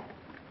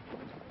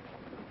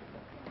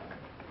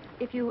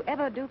 If you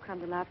ever do come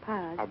to La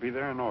Paz, I'll be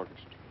there in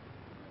August.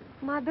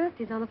 my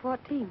birthday's on the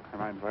 14th.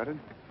 Am I invited?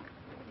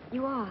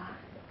 You are.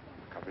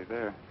 I'll be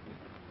there.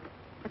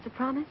 That's a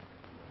promise?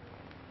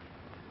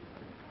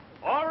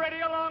 Already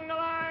along the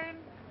line?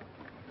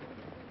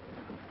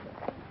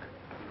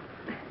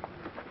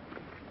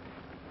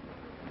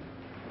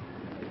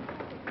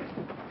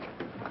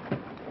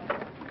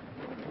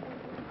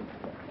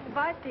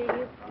 Bye,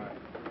 Steve.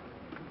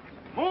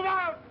 Move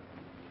out!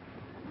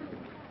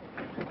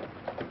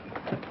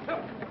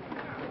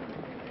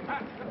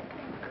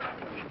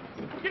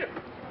 Get it!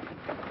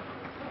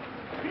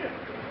 Get it!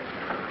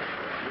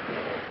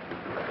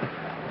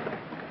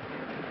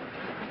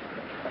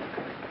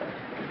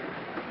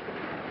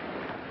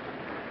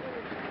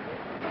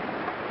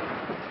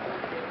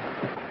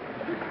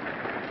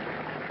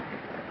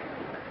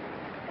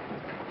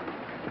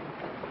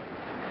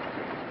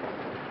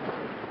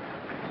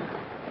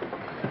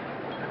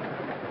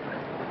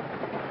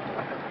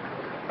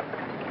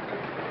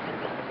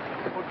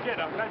 Kid,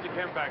 I'm glad you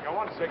came back. I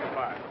want to say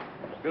goodbye.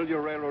 Build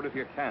your railroad if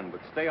you can, but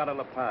stay out of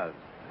La Paz.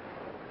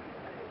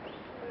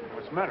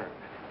 What's the matter?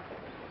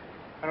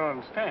 I don't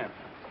understand.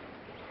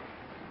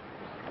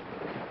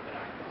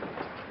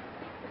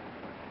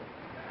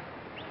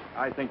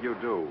 I think you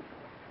do.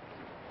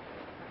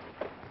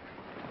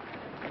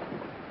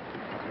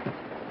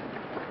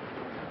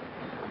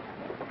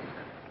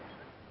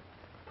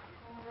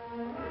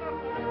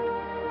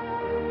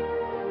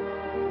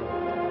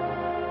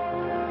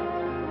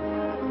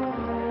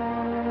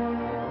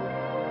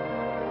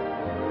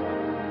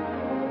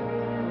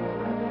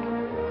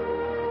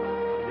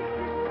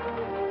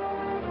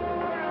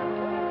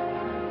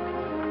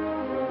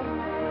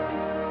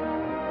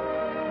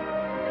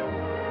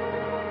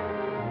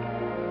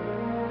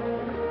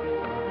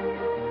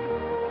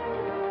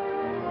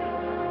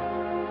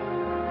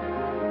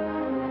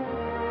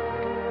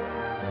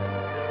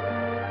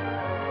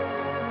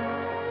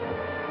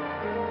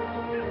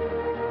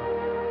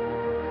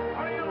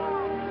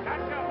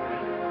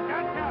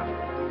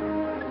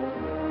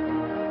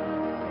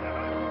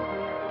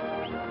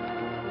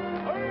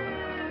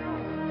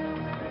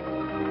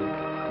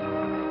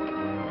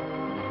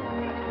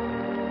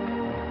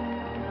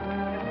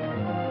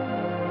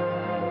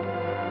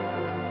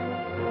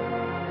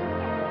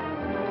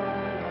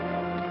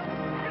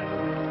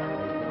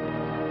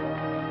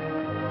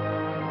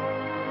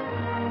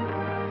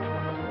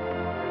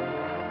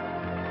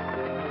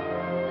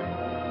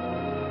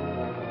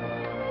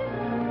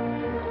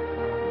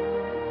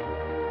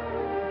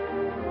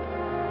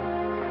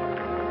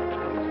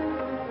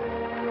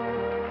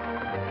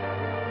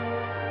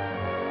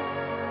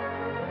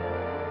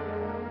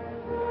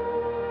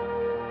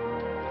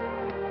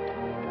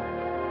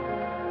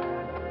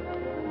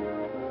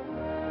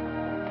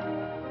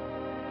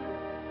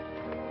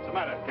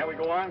 Can we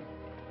go on?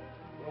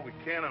 Well, we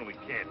can and we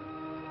can't.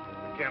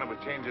 We can if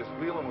we change this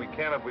wheel, and we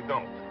can if we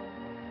don't.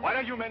 Why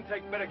don't you men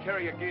take better care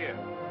of your gear?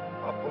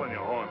 I'll pull in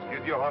your horns,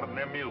 kid. You're harder than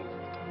them mules.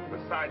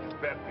 Besides, it's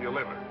bad for your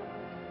liver.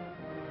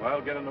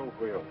 Well, get a new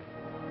wheel.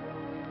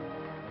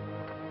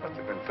 Must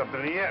have been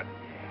something in the end.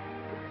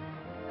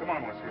 Come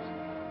on, Whiskers.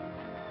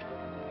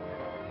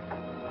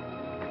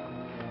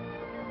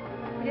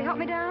 Will you help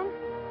me down?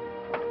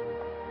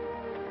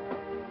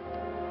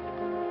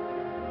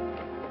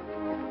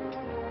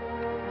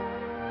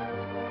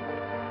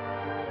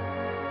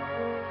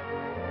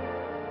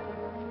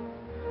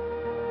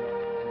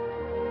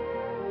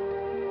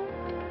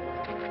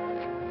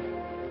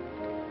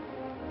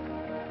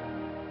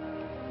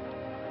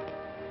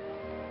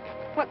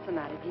 What's the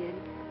matter, kid?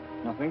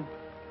 Nothing?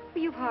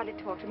 Well, you've hardly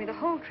talked to me the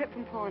whole trip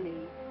from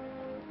Pawnee.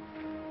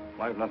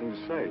 I have nothing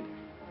to say.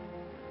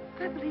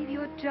 I believe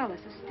you're jealous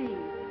of Steve.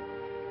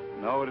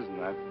 No, it isn't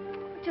that.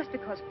 Just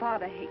because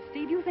Father hates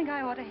Steve, you think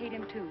I ought to hate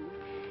him, too.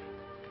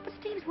 But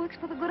Steve's works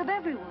for the good of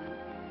everyone.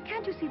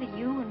 Can't you see that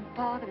you and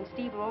Father and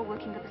Steve are all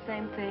working for the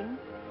same thing?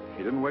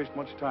 He didn't waste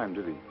much time,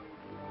 did he?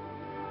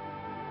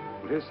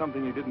 Well, here's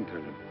something he didn't tell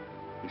you.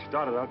 He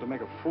started out to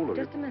make a fool of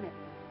you. Just a minute.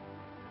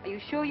 Are you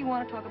sure you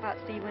want to talk about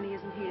Steve when he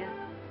isn't here?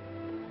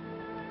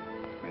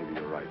 Maybe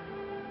you're right.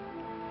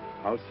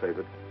 I'll save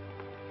it.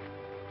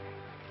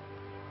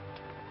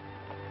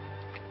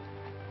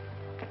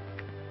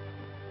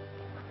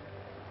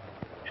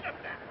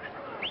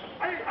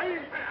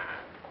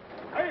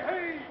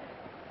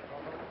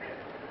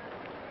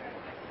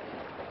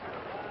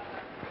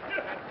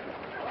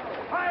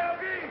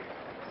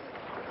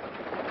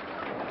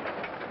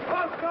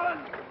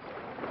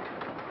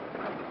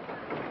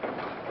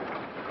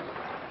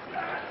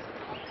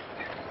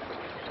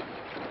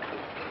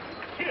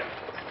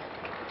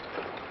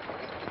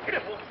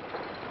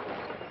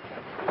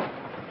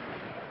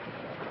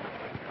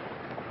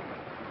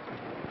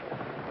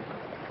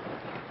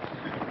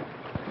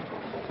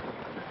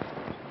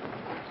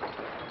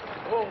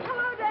 Oh.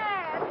 Hello,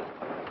 Dad.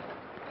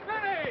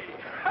 Vinny!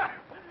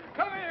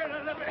 Come here and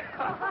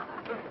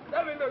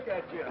let me look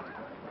at you.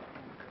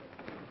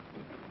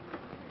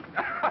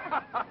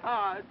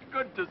 It's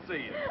good to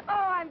see you. Oh,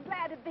 I'm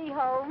glad to be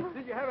home.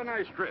 Did you have a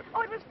nice trip?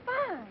 Oh, it was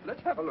fun.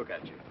 Let's have a look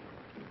at you.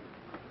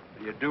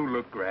 You do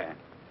look grand.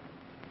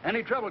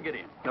 Any trouble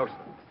getting in? No, sir.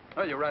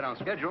 Well, you're right on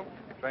schedule.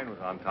 The train was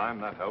on time.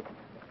 That helped.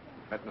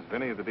 Met Miss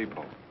Vinny at the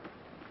depot.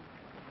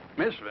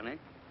 Miss Vinny?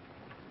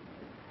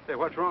 Say,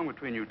 what's wrong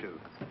between you two?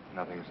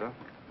 Nothing, sir.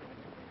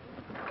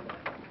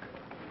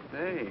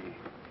 Hey,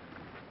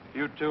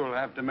 you two will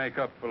have to make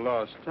up for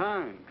lost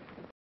time.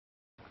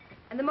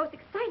 And the most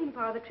exciting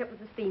part of the trip was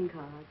the steam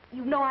cars.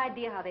 You've no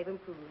idea how they've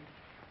improved.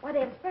 Why,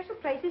 they have special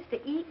places to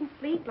eat and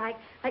sleep, like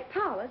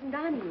parlors and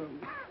dining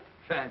rooms.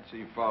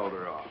 Fancy fouled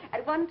her off.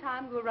 At one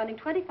time, we were running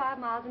 25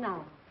 miles an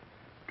hour.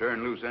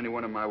 Turn loose any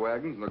one of my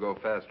wagons and they'll go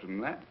faster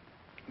than that.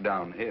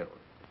 Downhill.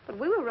 But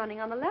we were running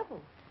on the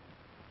level.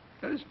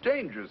 It's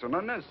dangerous and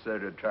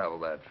unnecessary to travel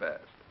that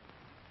fast.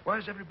 Why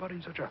is everybody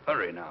in such a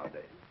hurry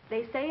nowadays?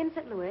 They say in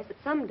St. Louis that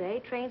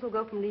someday trains will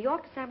go from New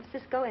York to San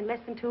Francisco in less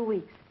than 2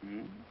 weeks.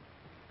 Hmm?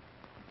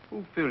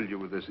 Who filled you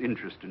with this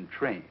interest in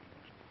trains?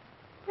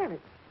 Well,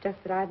 it's just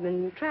that I've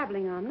been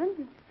traveling on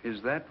them.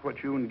 Is that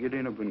what you and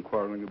Gideon have been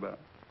quarreling about?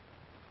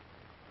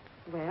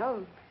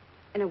 Well,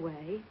 in a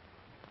way.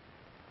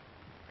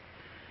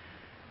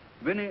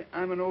 Vinny,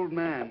 I'm an old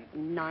man.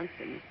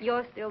 Nonsense.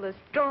 You're still the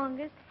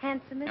strongest,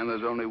 handsomest. And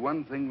there's only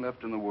one thing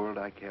left in the world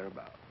I care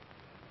about.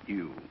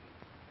 You.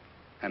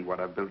 And what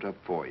I've built up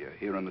for you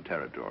here in the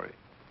territory.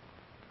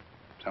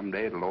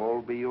 Someday it'll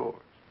all be yours.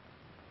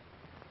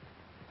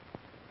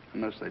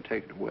 Unless they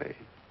take it away.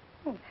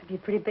 Oh, that'd be a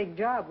pretty big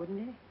job,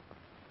 wouldn't it?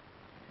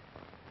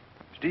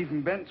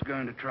 Stephen Bent's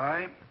going to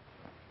try.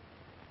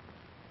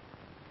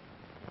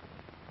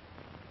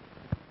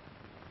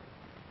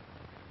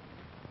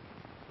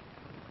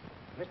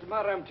 Mr.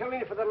 Mara, I'm telling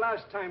you for the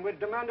last time, we've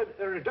demanded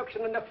a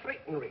reduction in the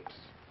freighting rates.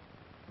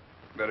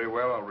 Very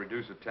well, I'll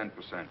reduce it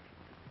 10%.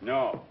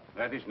 No,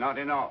 that is not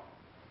enough.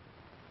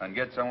 And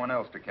get someone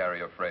else to carry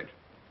your freight.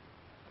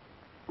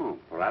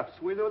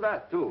 Perhaps we do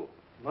that, too.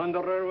 Man,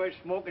 the railway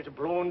smoke is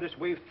blowing this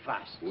way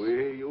fast.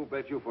 You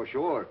bet you for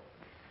sure.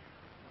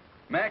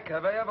 Mac,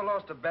 have I ever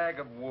lost a bag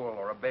of wool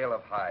or a bale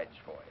of hides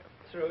for you?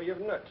 True, you've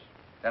nuts.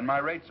 Then my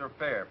rates are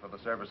fair for the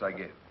service I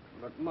give.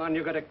 But, man,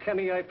 you got a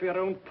canny eye for your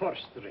own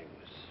purse strings.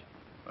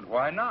 But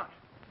why not?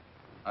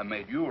 I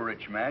made you a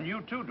rich man.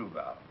 You too do,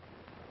 Val.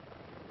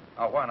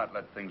 Now, why not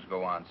let things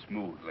go on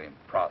smoothly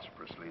and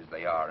prosperously as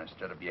they are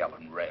instead of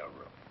yelling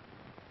railroad?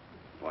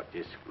 But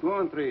this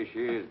country,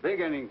 she is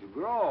beginning to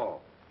grow.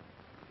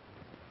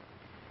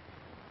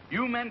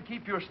 You men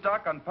keep your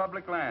stock on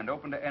public land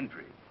open to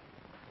entry.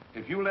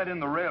 If you let in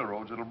the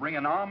railroads, it'll bring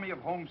an army of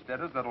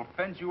homesteaders that'll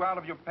fence you out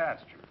of your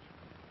pastures.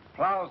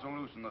 Plows will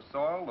loosen the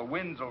soil, the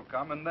winds will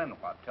come, and then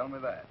what? Tell me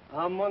that.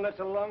 Man, that's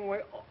a long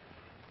way off.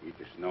 It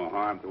is no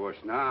harm to us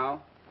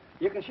now.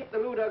 You can ship the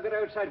loot out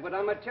outside, but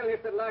I'm going to tell you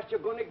at the last you're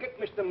going to get,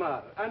 Mr.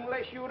 Marr,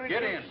 unless you reduce...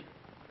 Get in.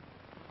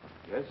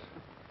 Yes?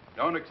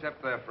 Don't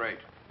accept their freight.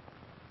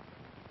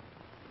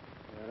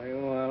 Very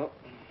well.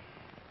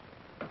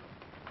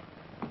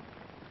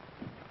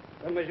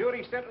 The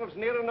Missouri Central's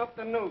near enough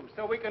to know,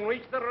 so we can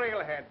reach the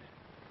railhead.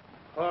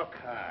 Hook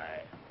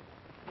high.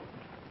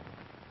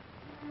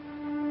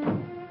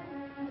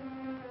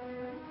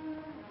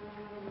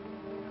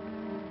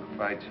 The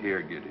fight's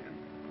here, Gideon.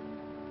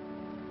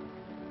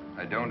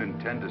 I don't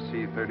intend to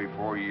see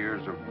 34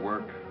 years of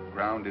work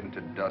ground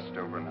into dust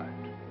overnight.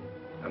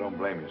 I don't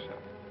blame you, sir.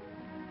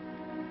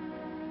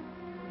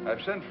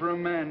 I've sent for a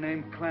man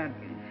named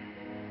Clanton.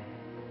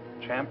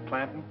 Champ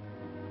Clanton?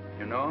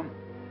 You know him?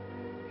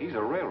 He's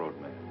a railroad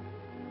man.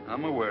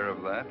 I'm aware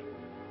of that.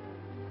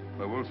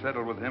 But we'll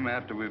settle with him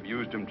after we've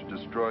used him to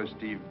destroy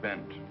Steve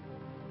Bent.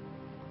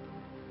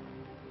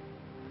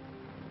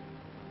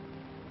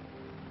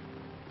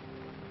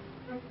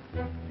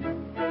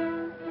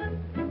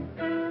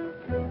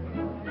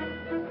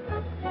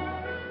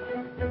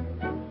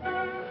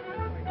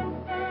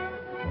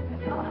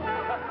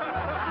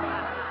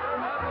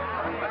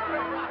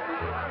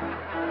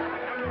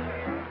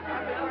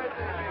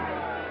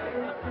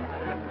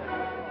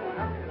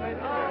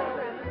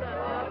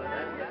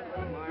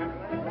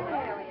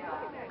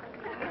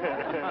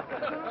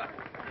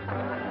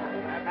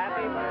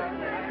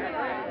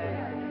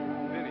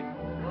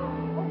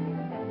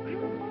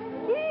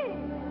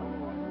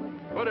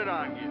 Put it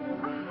on, Gil.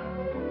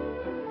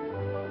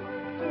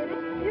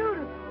 It's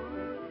beautiful.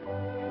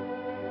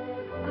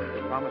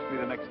 You promised me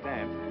the next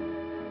dance.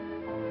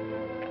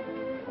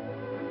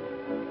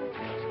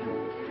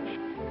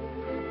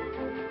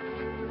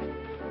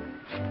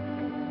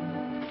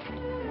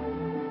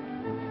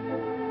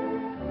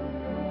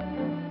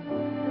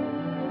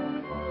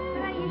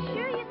 But are you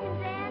sure you can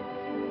dance?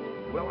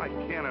 Well, I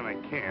can and I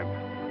can't.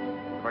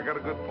 If I got a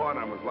good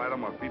partner, I'm as light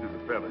on my feet as a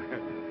feather.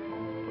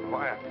 But if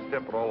I have to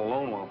step it all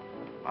alone, well,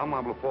 I'm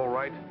liable to fall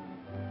right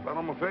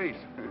on my face.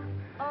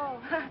 Oh,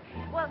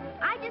 well,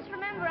 I just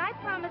remember I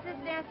promised this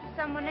dance to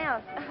someone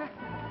else.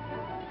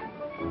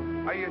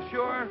 Are you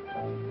sure?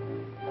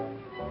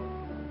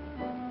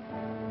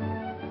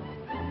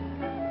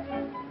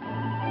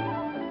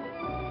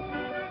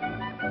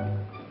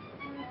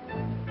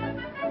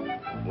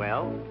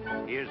 Well,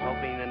 here's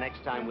hoping the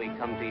next time we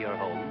come to your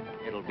home,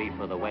 it'll be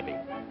for the wedding.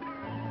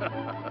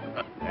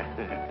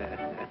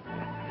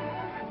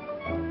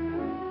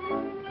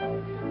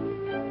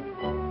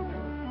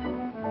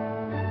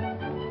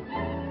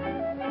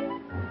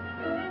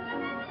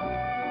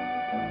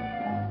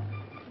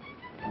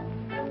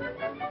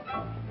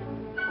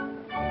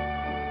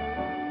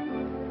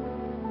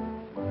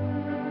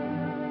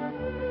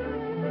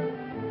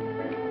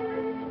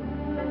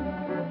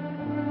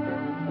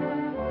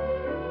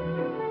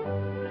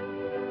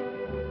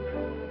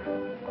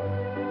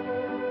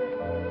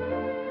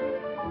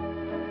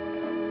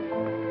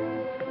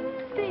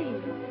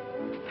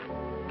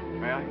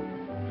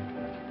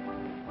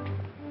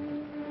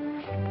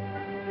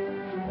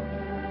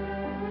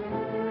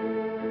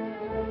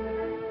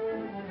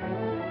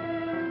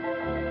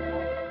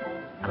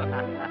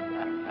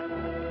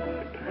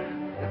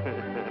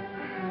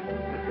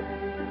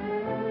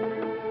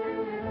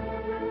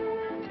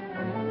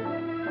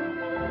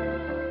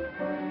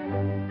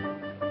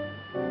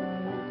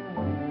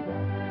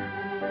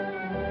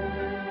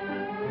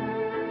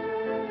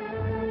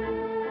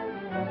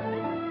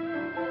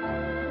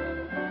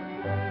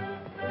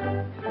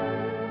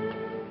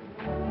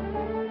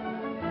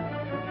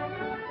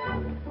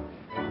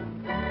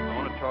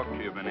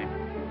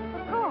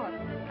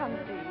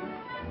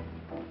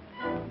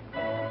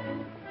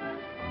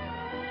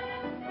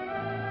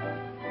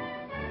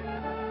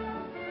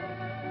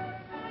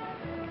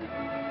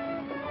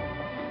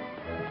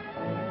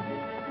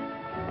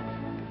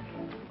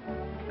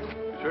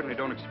 Certainly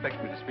don't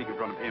expect me to speak in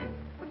front of him.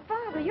 But,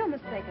 Father, you're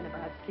mistaken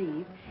about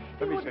Steve.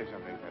 Let me say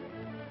something, Penny.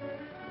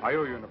 I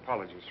owe you an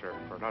apology, sir,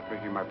 for not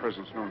making my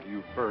presence known to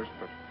you first,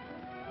 but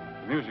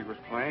the music was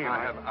playing and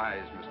I have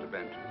eyes, Mr.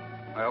 Bent.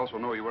 I also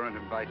know you weren't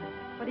invited.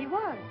 But he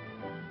was.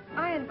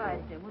 I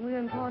invited him when we were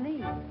in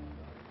Pawnee.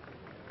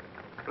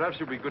 Perhaps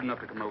you'll be good enough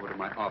to come over to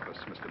my office,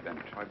 Mr. Bent.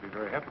 I'd be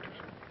very happy to,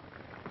 sir.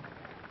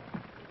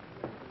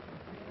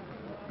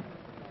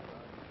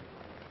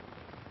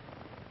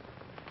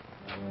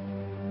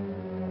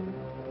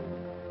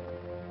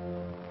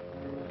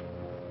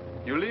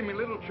 You leave me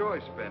little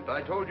choice, Bent.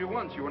 I told you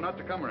once you were not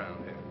to come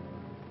around here.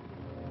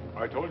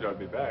 I told you I'd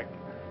be back.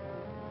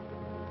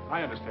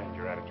 I understand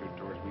your attitude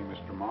towards me,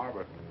 Mr. Marr,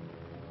 but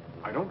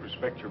I don't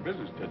respect your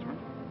business judgment.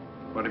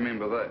 What do you mean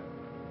by that?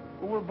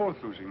 Well, we're both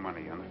losing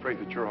money on the freight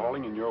that you're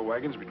hauling in your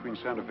wagons between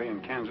Santa Fe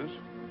and Kansas.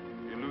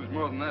 You lose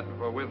more than that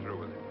before we're through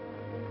with it.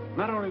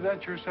 Not only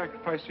that, you're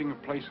sacrificing a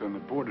place on the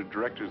board of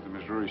directors of the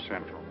Missouri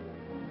Central.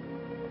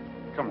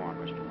 Come on,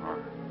 Mr. Marr.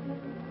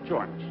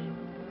 Join us.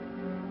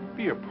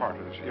 Be a part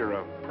of this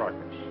era of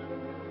progress.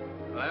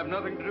 I have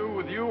nothing to do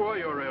with you or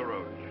your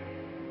railroad.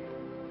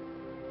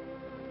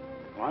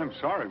 Well, I'm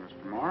sorry,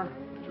 Mr. Marr,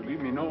 but you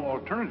leave me no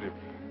alternative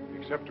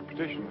except to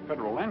petition the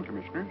federal land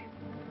commissioners.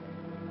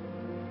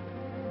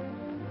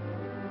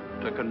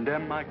 To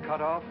condemn my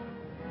cutoff?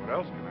 What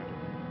else can I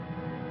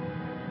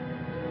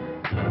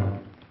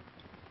do?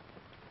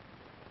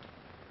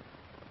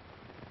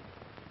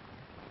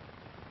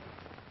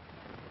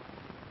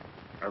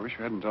 I wish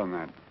you hadn't done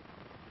that.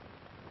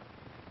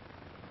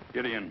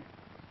 Gideon,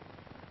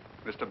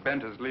 Mr.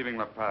 Bent is leaving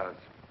La Paz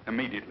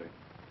immediately.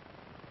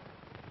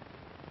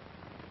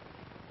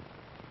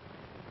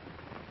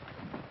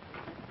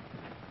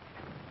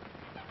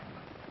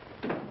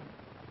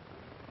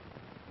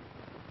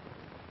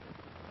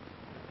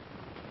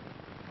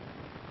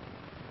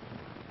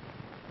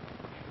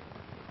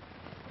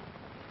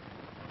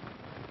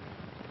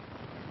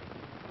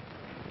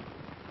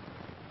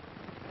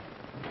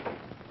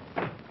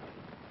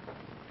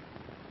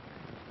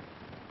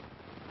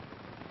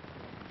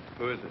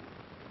 Who is it?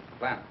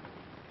 Glenn.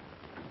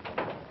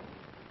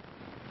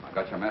 I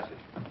got your message.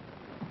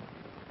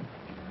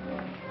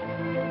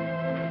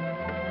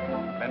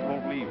 Ben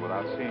won't leave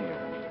without seeing you.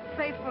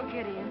 Faithful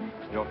Gideon.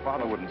 Your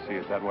father wouldn't see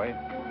it that way.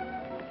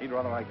 He'd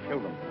rather I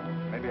killed him.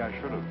 Maybe I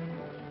should have.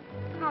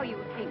 How you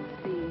hate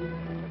Steve.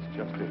 That's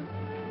just it.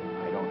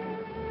 I don't hate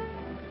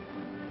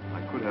him.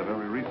 I could have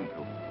every reason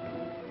to.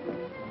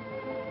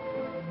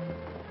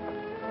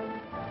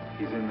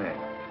 He's in there.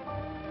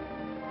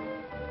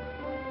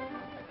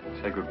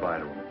 Say goodbye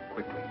to him,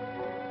 quickly.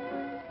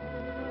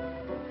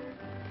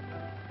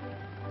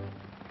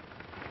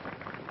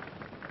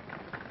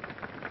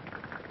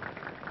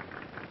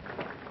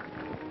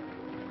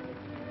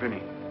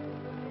 Vinny.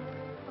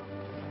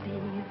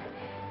 Steve.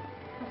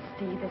 Oh,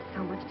 Steve, there's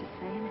so much to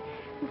say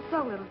and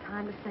so little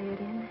time to say it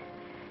in.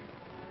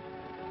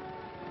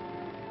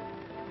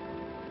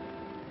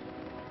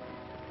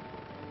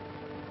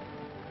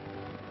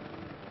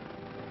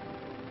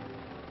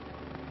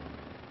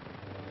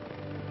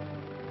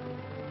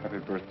 Happy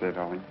birthday,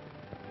 darling.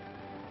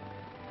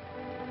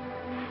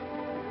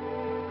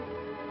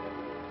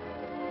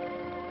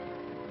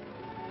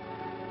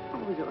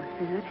 Oh, your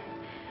head.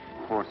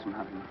 horse from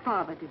having me.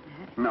 Father did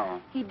that.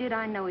 No. He did,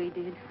 I know he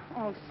did.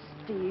 Oh,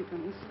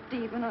 Stephen,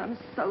 Stephen, I'm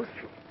so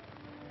sorry.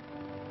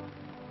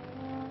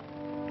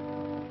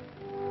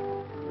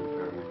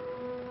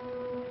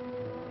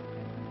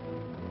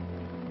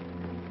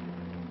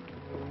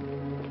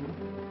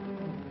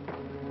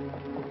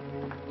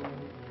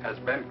 Has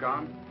Ben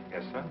gone?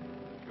 Yes, sir.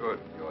 Good.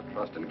 Your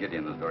trust in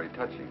Gideon is very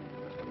touching,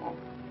 Mr. Moore.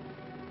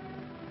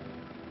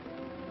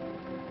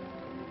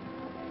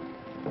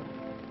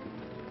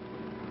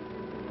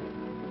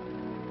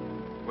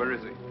 Where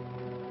is he?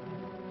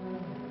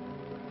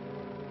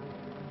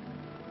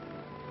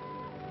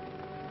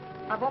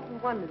 I've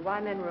often wondered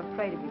why men were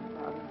afraid of you,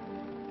 Father.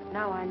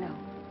 Now I know.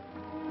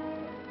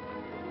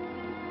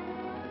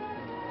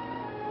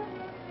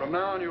 From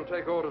now on, you'll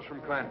take orders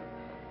from Clanton.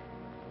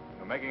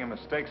 You're making a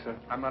mistake, sir.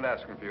 I'm not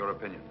asking for your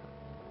opinion.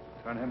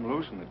 Turn him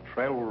loose and the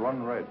trail will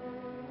run red.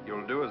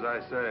 You'll do as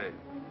I say.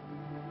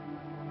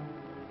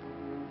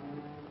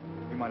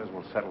 We might as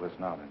well settle this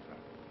now, then, sir.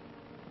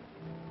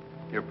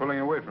 You're pulling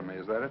away from me,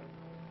 is that it?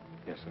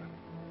 Yes, sir.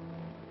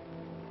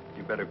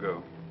 You better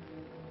go.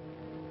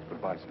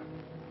 Goodbye, sir.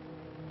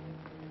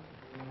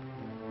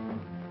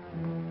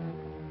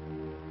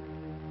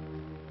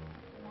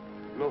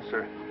 No,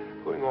 sir.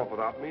 Going off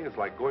without me is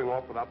like going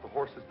off without the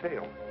horse's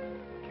tail.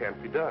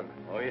 Can't be done.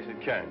 Oh, yes,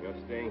 it can. You're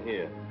staying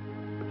here.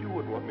 But you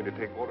wouldn't want me to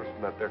take orders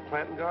from that there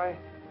Clanton guy?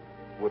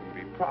 Wouldn't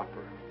be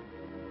proper.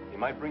 You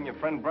might bring your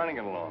friend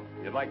Brannigan along.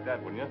 You'd like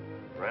that, wouldn't you?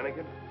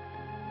 Brannigan?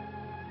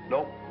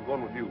 No, I'm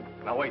going with you.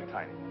 Now, wait,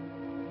 Tiny.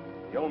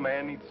 The old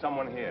man needs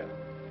someone here.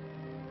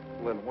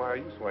 Well, then why are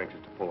you so anxious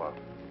to pull out?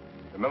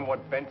 Remember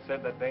what Bent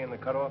said that day in the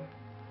cutoff?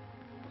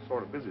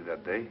 Sort of busy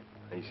that day.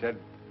 He said,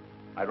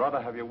 I'd rather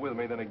have you with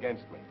me than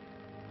against me.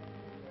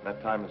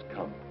 That time has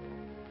come.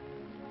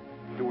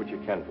 Do what you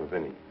can for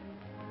Vinny.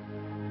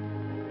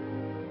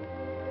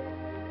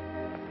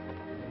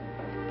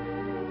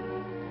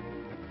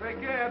 Say,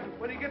 Gad,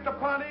 when you get to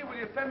Pawnee, will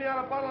you send me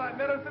out a bottle of that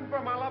medicine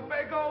for my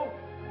lumbago?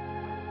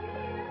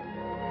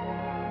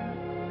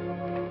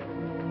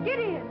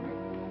 Gideon!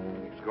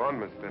 He's gone,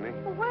 Miss Finney.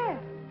 Well, where?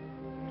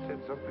 He said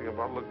something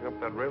about looking up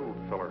that railroad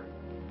feller.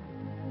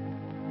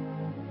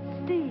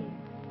 Steve.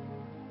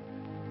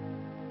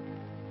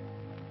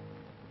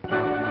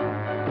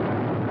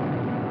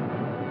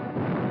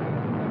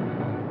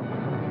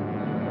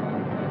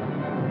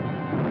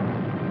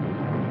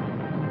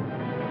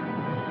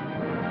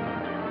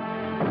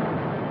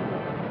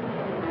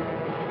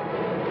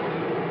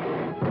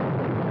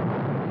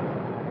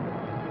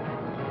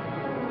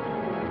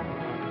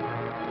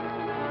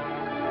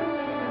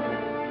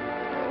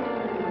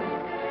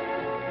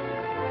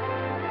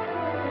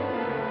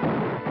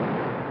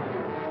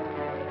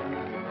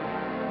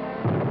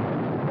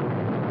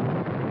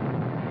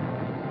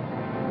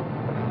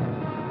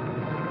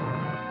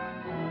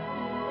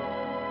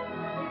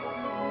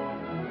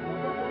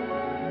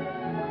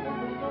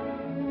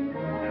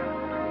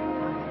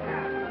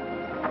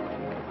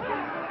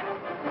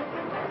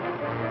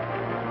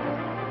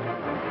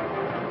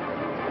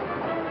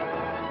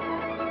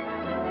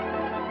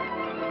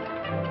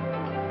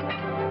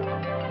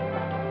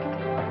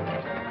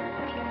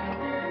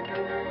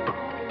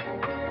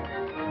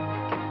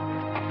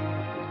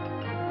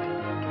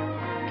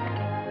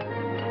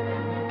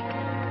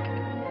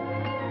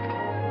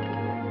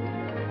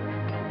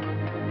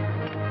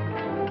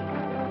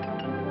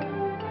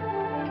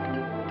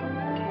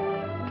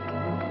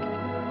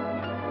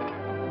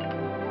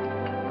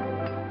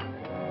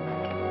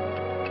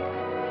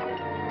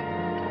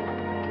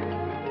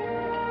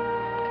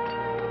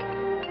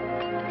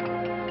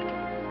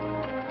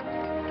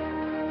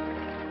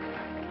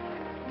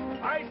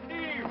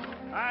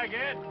 Hi,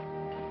 Ged.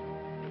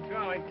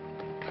 Charlie,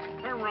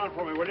 turn around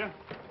for me, will you?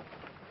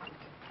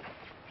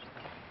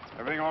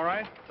 Everything all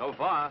right? So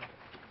far.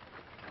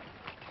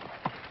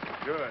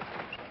 Good.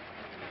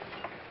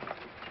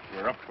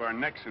 We're up to our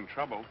necks in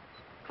trouble.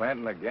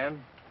 Clanton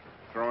again?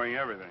 Throwing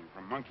everything,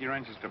 from monkey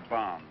wrenches to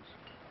bombs.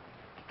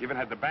 Even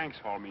had the banks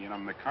haul me in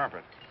on the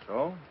carpet.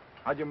 So?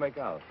 How'd you make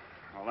out?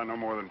 Well, I no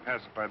more than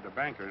pacified the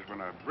bankers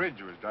when a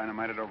bridge was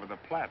dynamited over the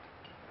Platte.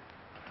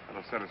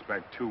 That'll set us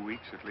back 2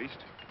 weeks at least.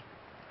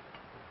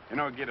 You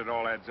know, Gid, it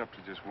all adds up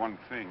to just one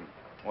thing.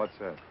 What's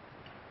that?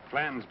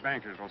 Clanton's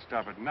bankers will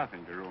stop at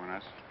nothing to ruin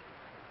us.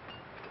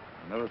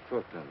 I never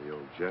thought that of the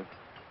old Jeff.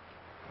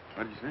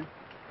 What did you say?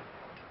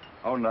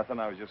 Oh, nothing.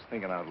 I was just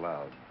thinking out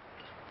loud.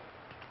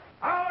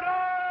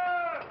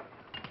 Order!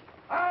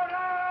 Order!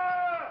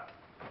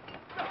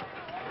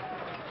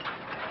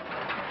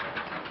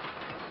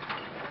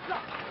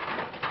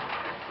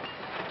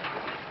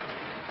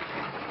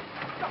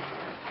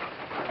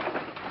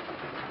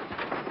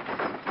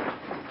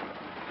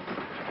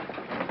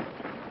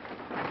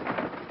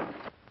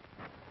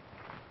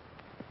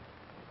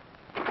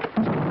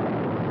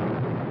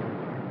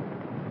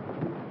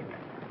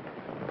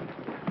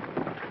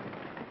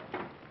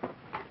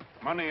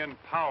 Money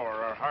and power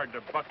are hard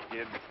to buck,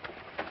 Gid.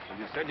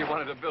 You said you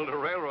wanted to build a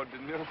railroad,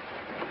 didn't you?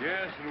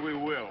 Yes, and we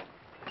will.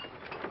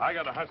 I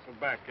got to hustle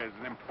back as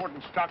an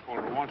important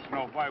stockholder who wants to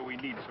know why we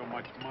need so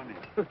much money.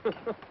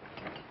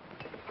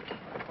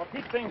 Well,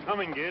 keep things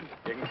humming, Gid.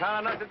 You can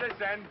count on us at this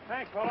end.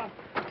 Thanks, fella.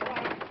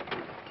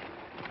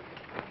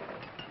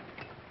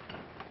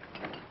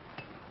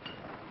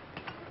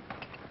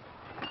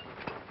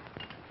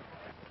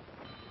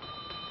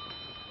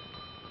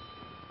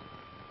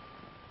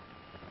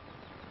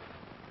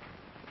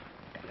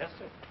 Yes,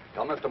 sir.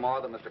 Tell Mr.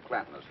 Moore that Mr.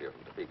 Clanton is here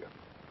from Topeka.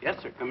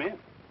 Yes, sir. Come in.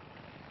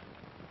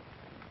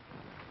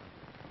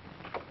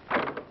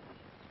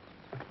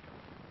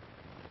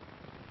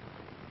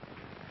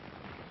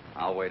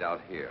 I'll wait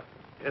out here.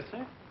 Yes,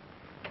 sir.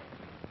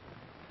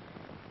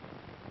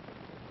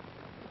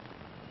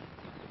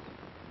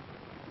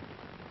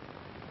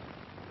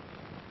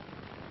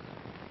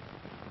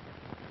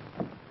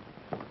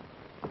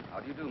 How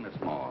do you do, Miss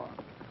Moore?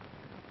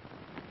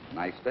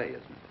 Nice day,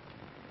 isn't it?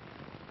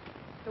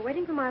 They're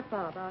waiting for my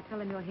father. I'll tell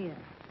him you're here.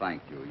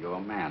 Thank you. Your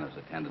man has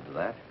attended to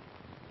that.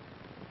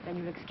 Then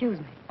you'll excuse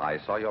me. I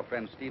saw your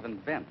friend Stephen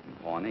Bent in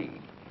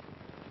Pawnee.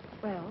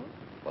 Well?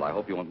 Well, I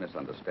hope you won't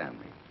misunderstand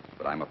me,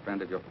 but I'm a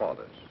friend of your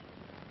father's.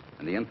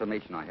 And the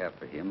information I have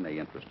for him may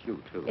interest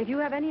you, too. If you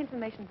have any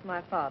information for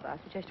my father, I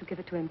suggest you give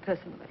it to him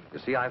personally. You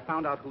see, I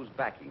found out who's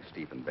backing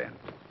Stephen Bent.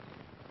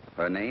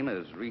 Her name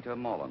is Rita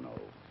Molyneux.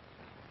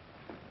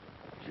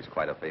 She's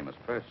quite a famous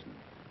person.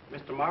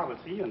 Mr. Marr will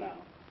see you now.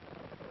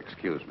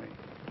 Excuse me.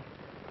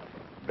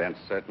 Bent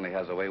certainly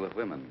has a way with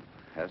women,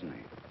 hasn't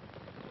he?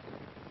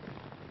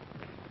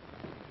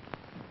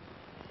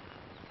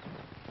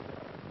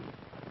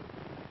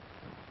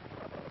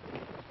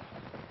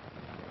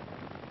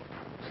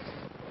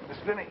 Miss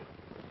Vinny.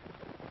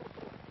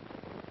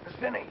 Miss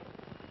Vinny.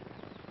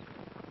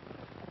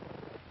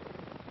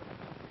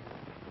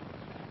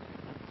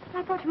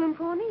 I thought you were in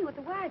Pawnee with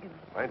the wagon.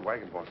 I ain't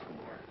wagon boss no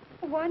more.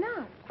 Well, why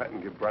not?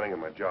 Clanton give Browning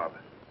my job.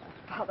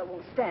 Father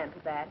won't stand for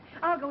that.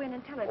 I'll go in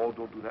and tell him. Oh,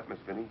 don't do that, Miss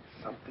Vinny.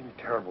 Something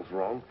terrible's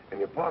wrong, and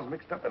your pa's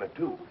mixed up in it,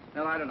 too.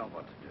 Well, I don't know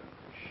what to do.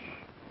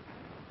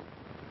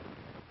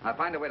 I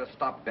find a way to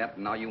stop Bent,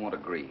 and now you won't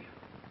agree.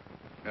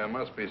 There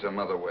must be some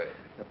other way.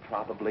 There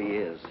probably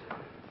is.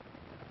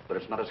 But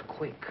it's not as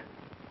quick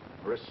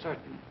or as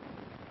certain.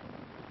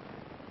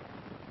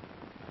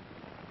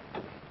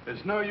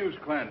 It's no use,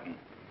 Clanton.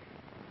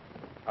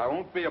 I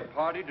won't be a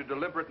party to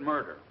deliberate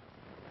murder.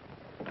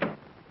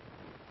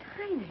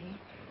 Tiny.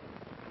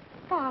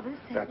 Father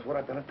said... That's what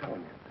I've been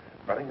telling you.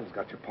 Branningham's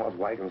got your pa's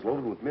wagons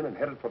loaded with men and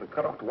headed for the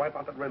cutoff to wipe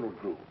out that railroad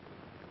crew.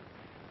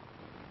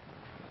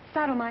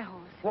 Saddle my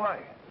horse. Why?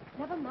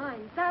 Never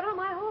mind. Saddle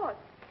my horse.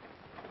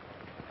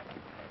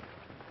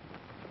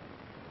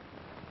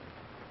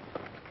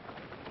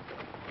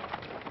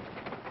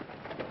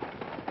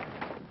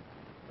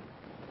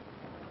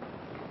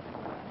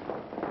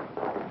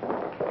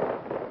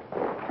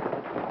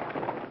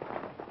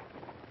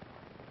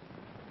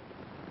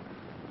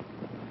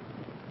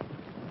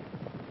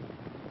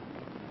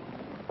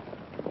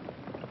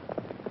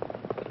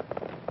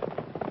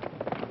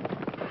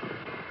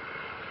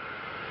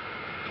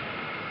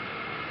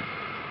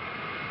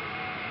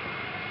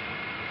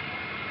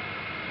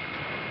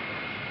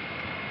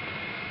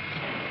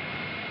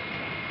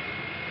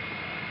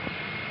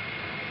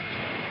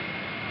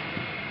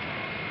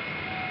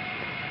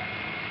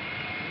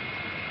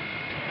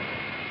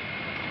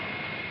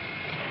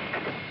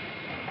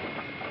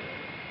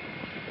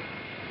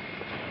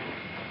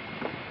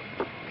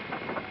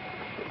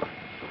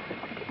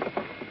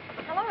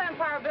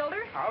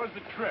 How was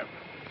the trip?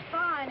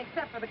 Fine,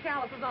 except for the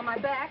calluses on my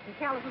back, and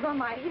calluses on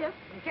my hips,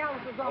 and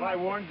calluses on my... I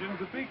warned you in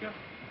Topeka.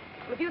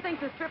 If you think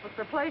this trip was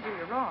for pleasure,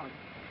 you're wrong.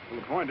 Well,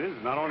 the point is,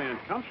 it's not only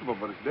uncomfortable,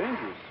 but it's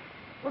dangerous.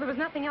 Well, there was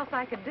nothing else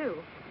I could do.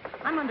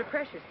 I'm under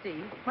pressure,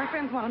 Steve. My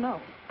friends want to know.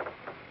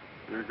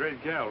 You're a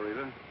great gal,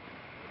 Rita.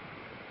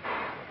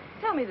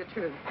 Tell me the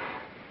truth.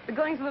 The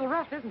going's a little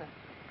rough, isn't it?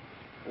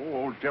 Oh,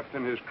 old Jepth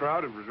and his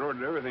crowd have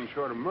resorted to everything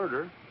short of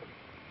murder.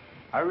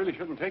 I really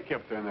shouldn't take you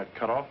up there in that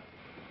cutoff.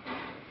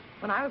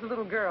 When I was a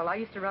little girl, I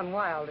used to run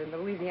wild in the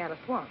Louisiana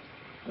swamps.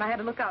 And I had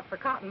to look out for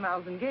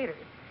cottonmouths and gators.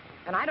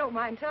 And I don't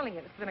mind telling you,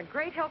 it's been a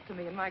great help to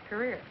me in my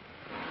career.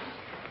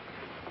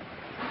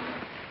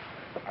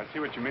 I see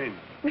what you mean.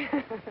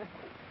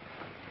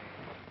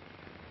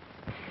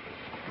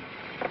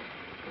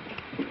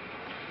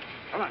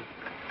 Come on.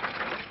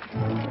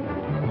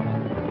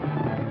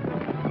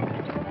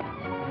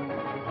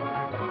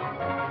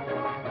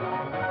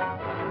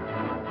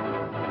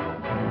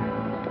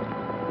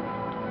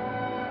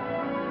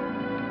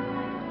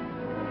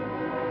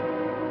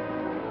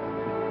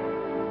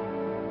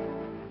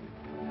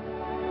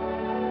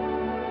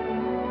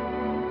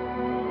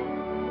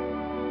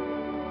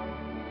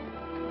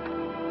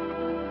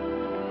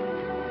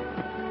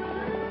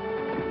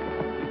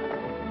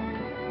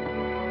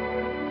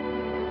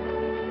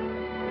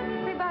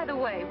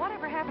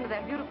 Whatever happened to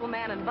that beautiful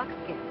man in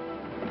Buckskin?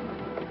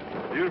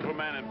 Beautiful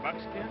man in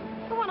Buckskin?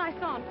 The one I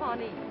saw in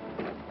Pawnee.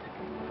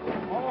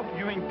 Oh,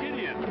 you mean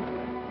Gideon?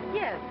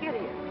 Yes,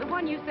 Gideon. The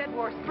one you said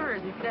wore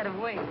spurs instead of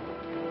wings.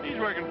 He's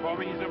working for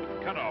me. He's up at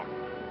the cutoff.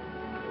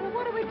 Well,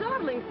 what are we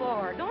dawdling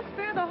for? Don't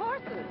spare the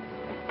horses.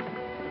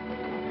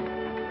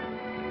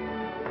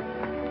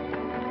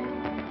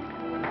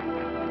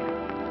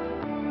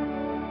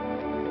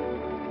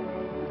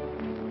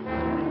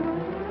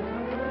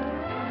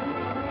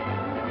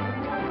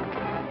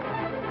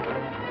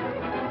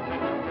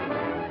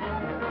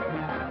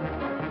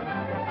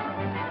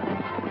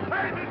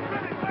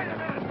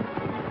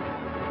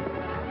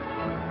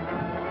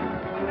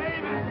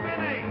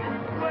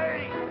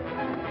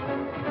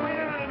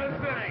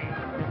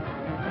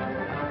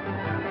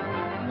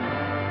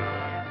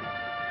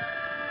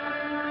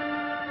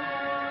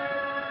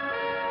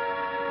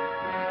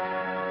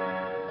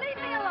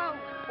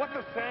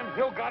 Sam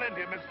Hill got into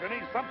you, Miss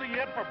Finney. Something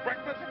yet for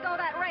breakfast? Just all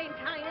that rain,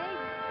 Tiny.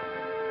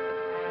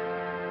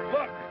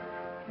 Look.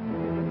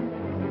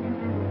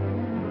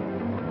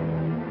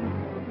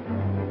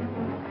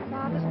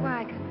 Father's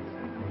wagon.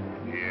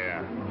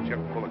 Yeah, chuck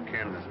full of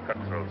Kansas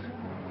cutthroats.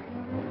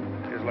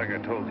 Just like I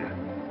told you.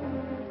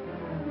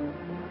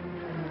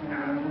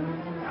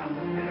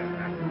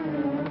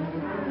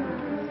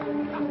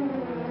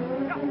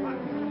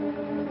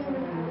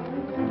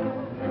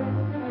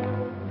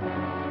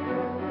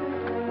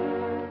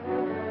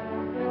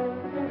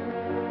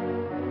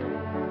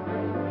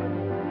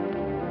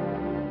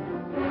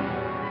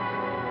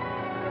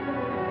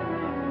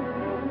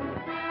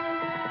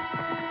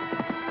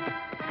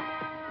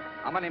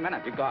 How many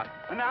minutes you got?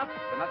 Enough.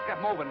 Then let's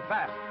get moving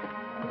fast.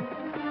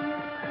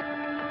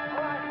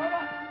 All right, hold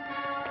on.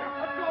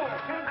 Let's go.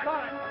 Can't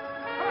start.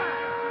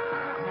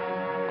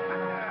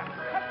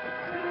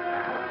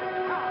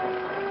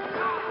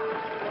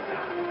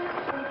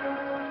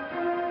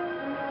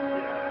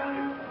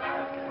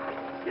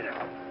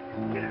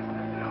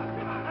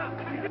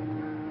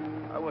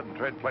 I wouldn't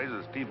trade places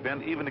with Steve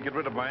Bent even to get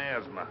rid of my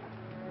asthma.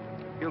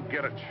 He'll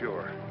get it,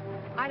 sure.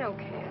 I don't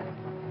care.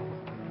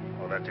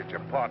 Oh, that's it, your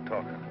pa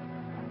talking.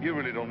 You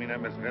really don't mean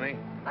that, Miss Finney.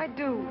 I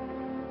do.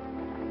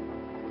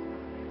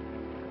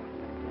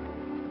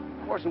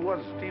 Of course, it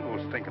was Steve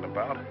was thinking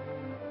about.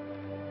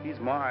 He's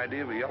my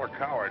idea of a yellow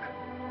coward.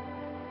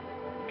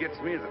 Gets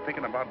me is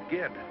thinking about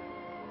Gid.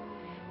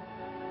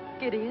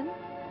 Gideon?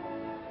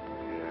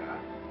 Yeah.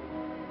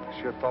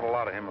 I sure thought a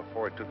lot of him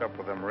before he took up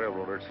with them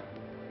railroaders.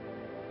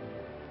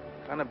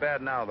 Kind of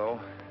bad now,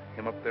 though.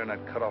 Him up there in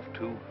that cutoff,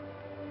 too.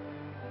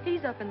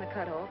 He's up in the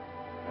cutoff.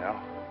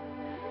 Yeah.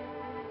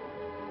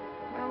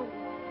 Well,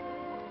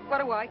 what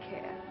do I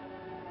care?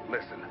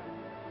 Listen,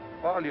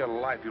 all your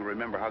life you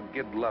remember how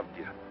Gid loved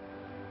you.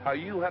 How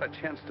you had a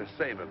chance to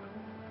save him.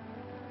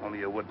 Only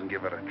you wouldn't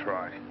give it a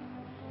try.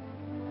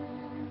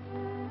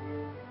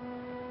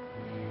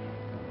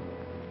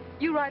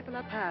 You ride for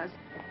La Paz.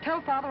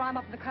 Tell Father I'm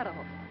up in the cutoff.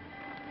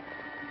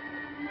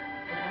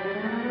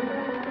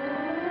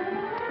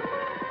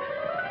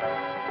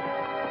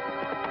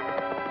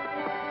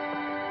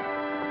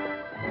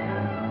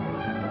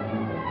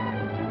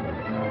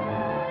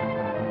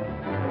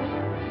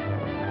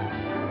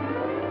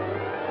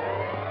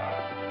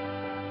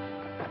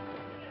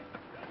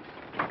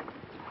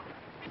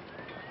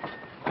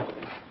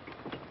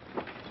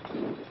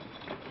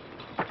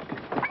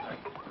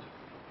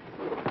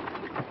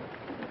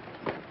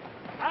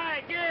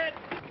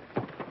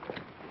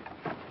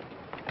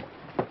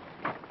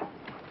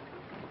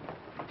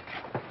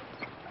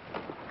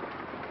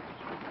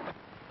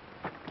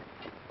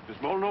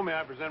 May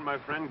I present my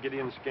friend,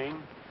 Gideon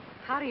Skane?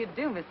 How do you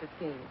do, Mr.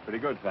 Skeen? Pretty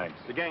good, thanks.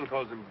 The gang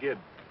calls him Gid.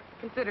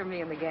 Consider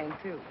me in the gang,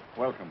 too.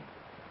 Welcome.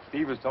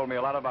 Steve has told me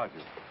a lot about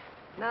you.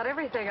 Not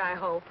everything, I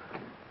hope.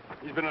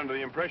 He's been under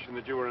the impression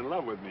that you were in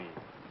love with me.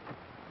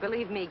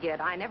 Believe me,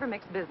 Gid, I never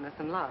mix business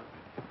and love.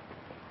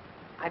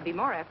 I'd be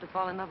more apt to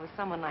fall in love with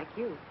someone like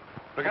you.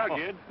 Look out,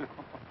 Gid.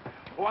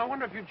 Oh, I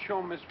wonder if you'd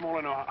show Miss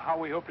Molyneux how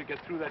we hope to get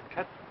through that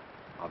cut.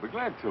 I'll be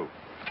glad to.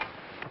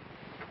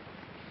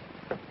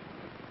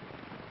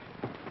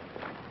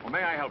 Well,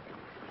 may I help you?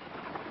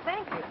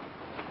 Thank you.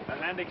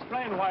 And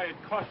explain why it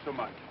costs so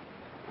much.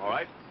 All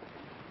right.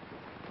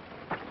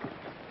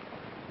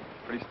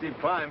 Pretty steep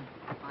climb.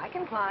 I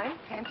can climb,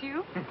 can't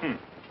you?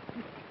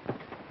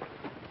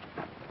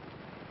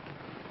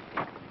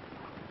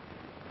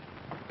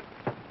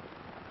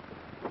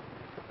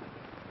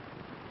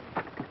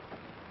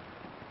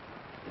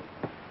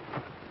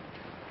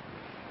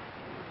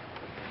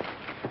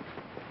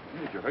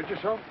 Did you hurt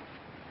yourself?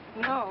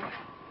 No.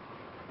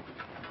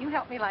 You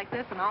help me like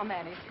this and I'll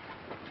manage.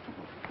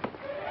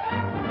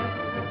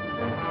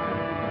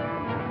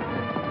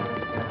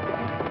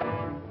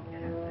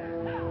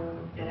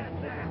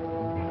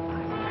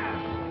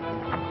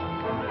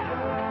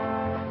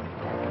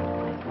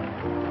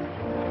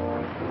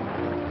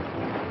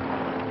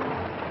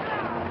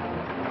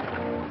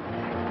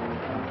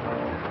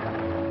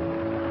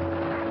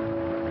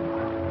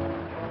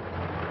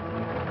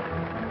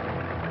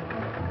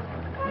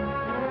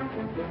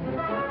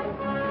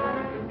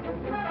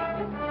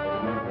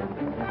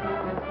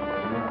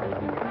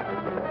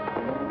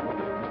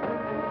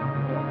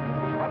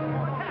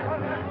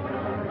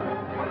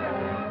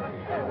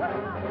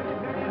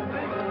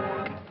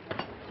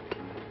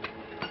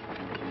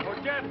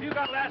 you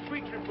got last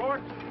week's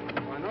report?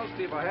 Well, no,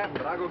 Steve, I haven't,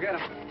 but I'll go get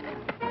him.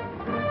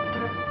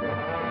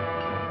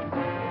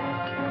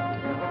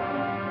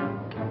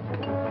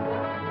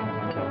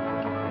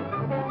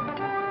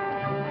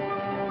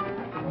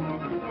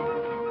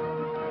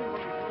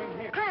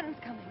 Clanton's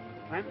coming.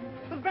 Clanton?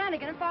 With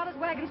Brannigan and Father's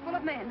wagon's full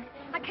of men.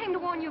 I came to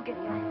warn you,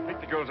 Gideon. Take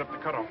the girls up the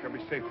cutoff. They'll be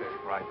safe there.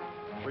 Right.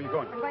 Where are you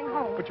going? I'm going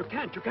home. But you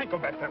can't. You can't go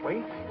back that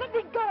way. Let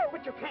me go.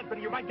 But you can't,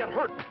 Betty. You might get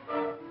hurt.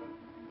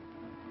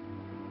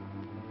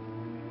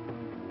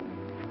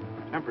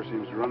 Temper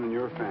seems to run in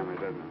your family,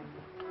 doesn't it?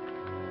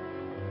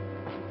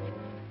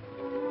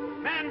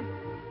 Men,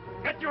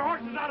 get your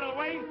horses out of the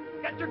way.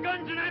 Get your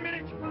guns and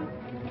ammunition.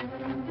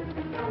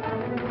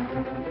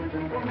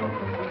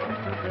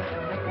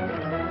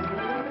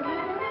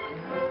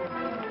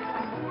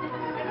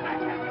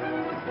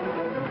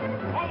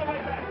 All the way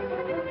back.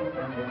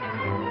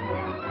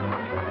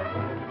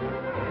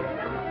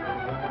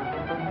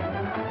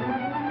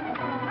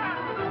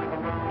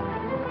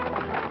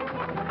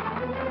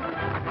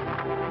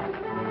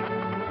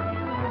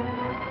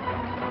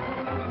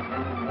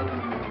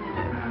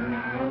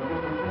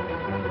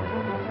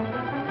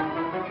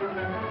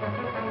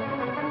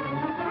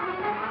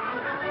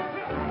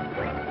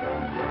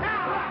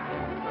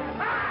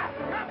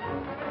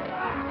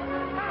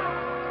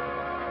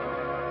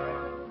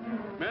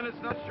 Men,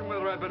 it's not sure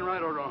whether I've been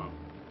right or wrong.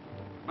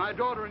 My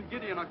daughter and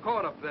Gideon are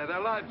caught up there.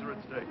 Their lives are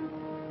at stake.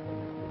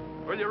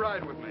 Will you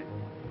ride with me?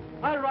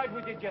 I'll ride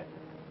with you, Jesse.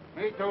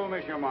 Me too,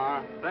 Monsieur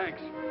Mar.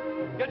 Thanks.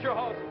 Get your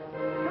horses.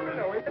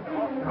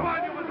 Come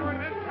on, you Missouri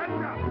men. Catch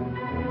up.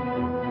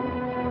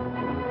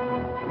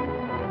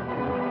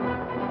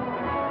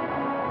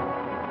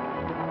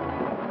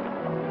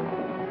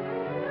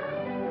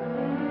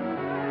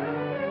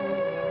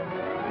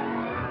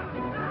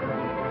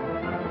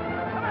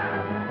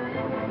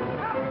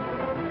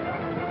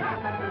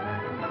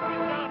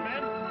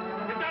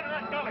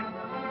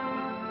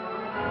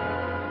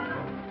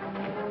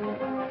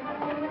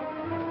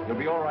 You'll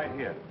be all right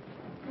here.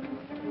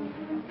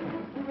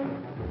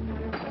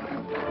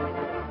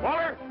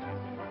 Waller!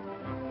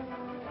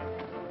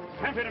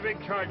 Camp in a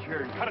big charge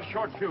here and cut a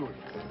short fuse.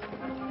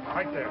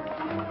 Right there.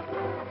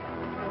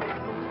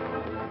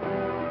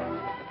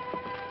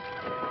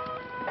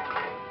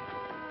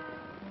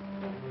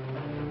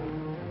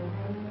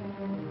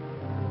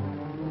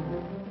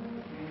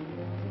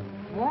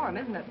 Warm,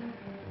 isn't it?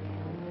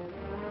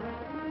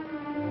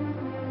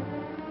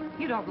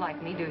 You don't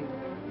like me, do you?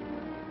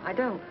 I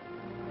don't.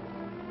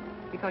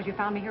 Because you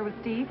found me here with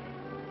Steve?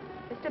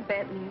 Mr.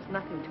 Bent means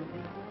nothing to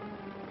me.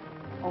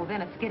 Oh,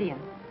 then it's Gideon.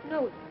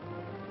 No.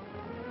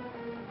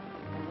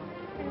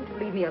 Why don't you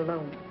leave me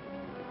alone?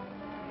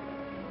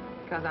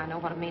 Because I know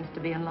what it means to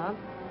be in love,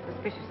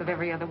 suspicious of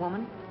every other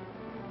woman.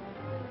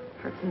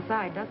 Hurts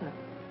inside, doesn't it?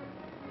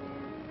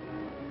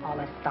 Oh,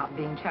 let's stop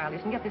being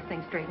childish and get this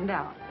thing straightened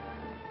out.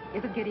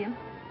 Is it, Gideon?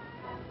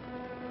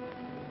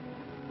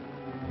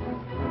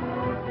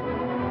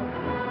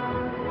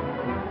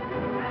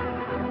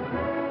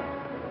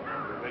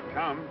 They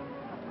come.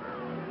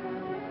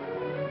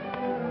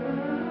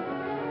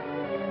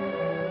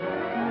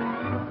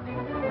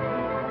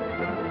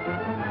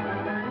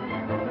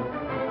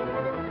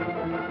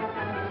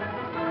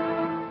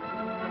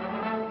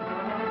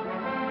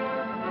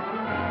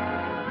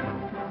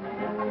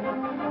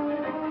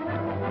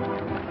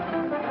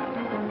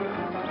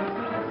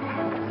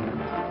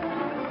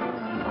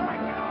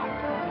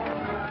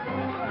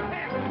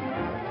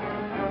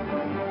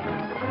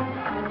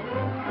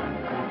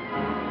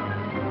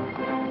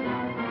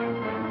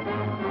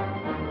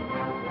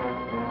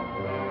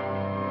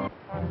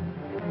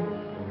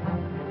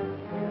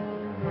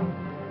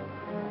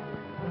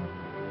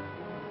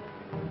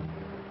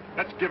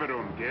 Let's give it to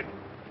him, kid.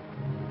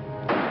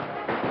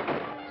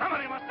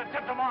 Somebody must have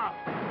tipped him off.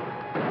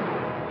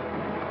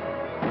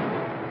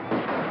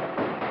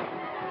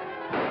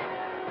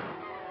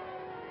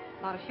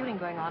 A lot of shooting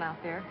going on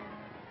out there.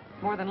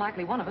 More than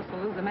likely one of us will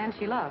lose the man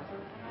she loves.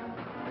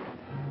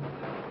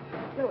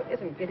 No, it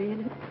isn't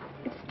Gideon.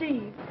 It's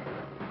Steve.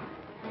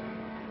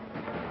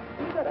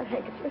 You got a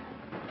handkerchief.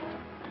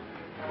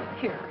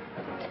 Here,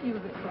 use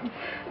this one.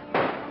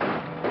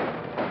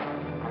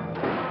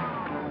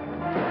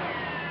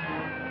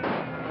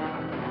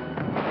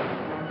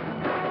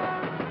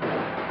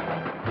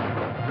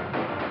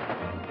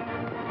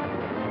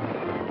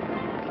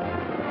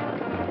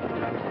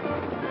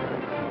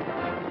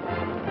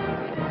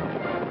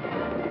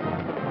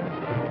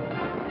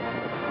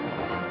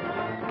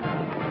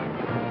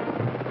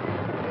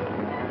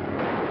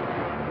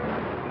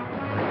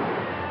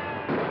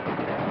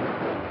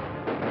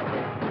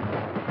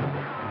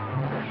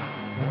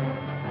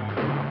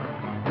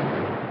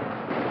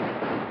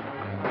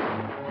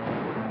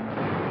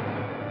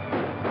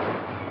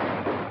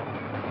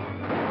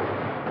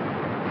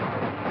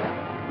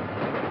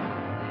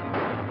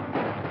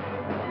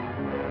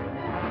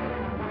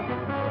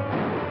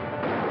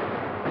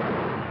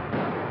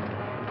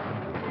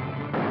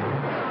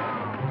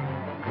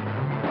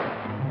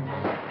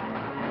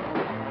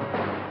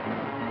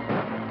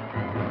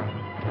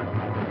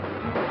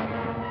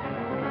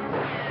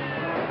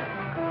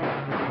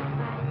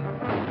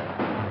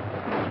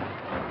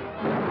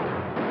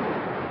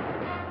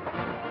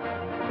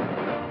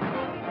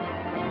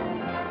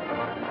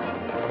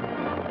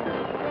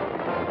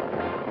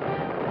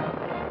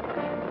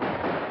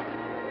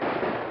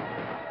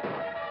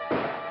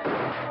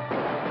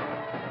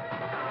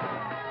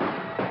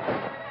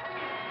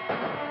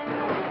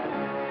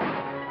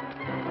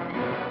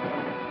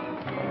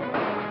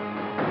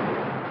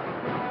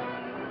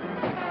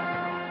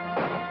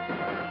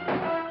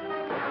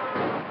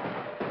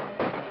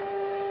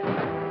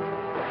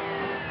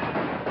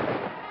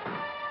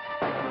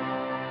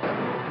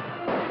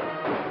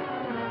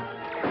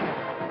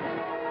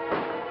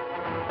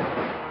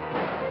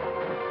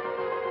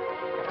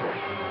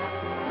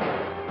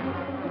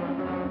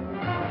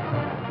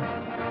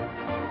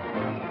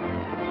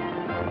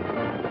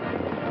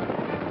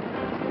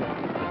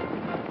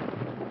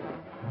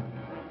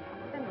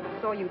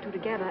 saw you two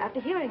together, after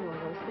hearing all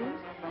those things,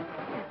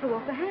 I threw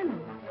off the handle.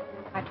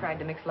 I tried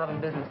to mix love and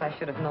business. I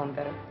should have known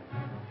better.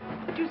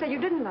 But you said you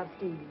didn't love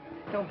Steve.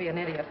 Don't be an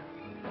idiot.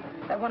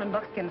 That one in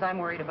Buckskin's I'm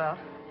worried about.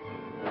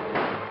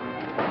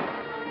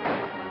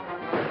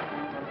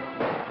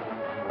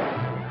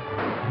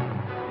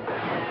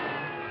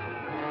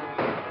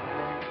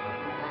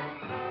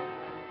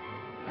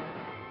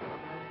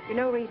 You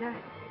know, Rita,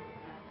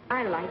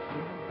 I like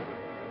you.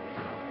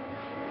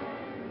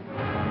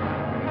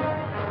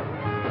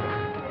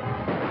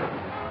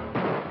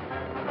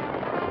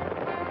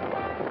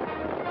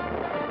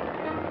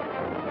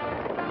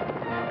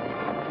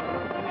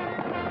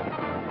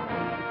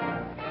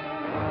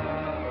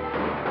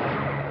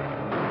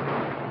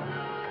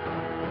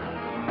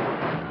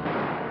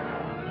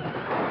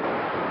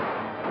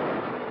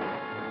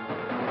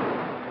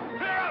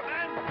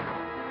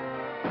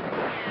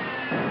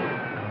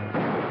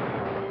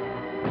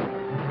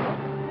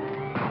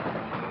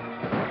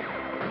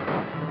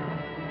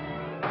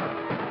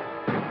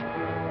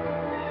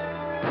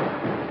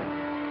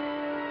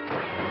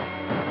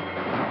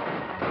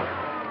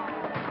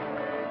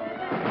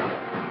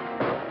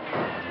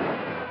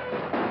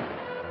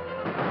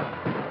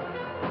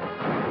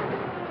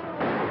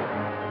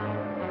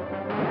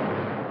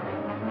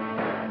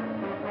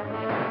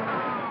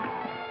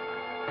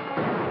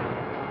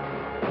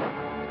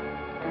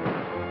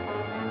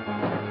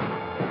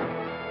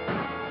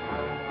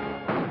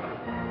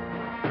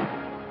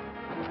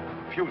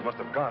 Fuse must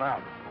have gone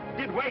out.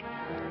 Did wait.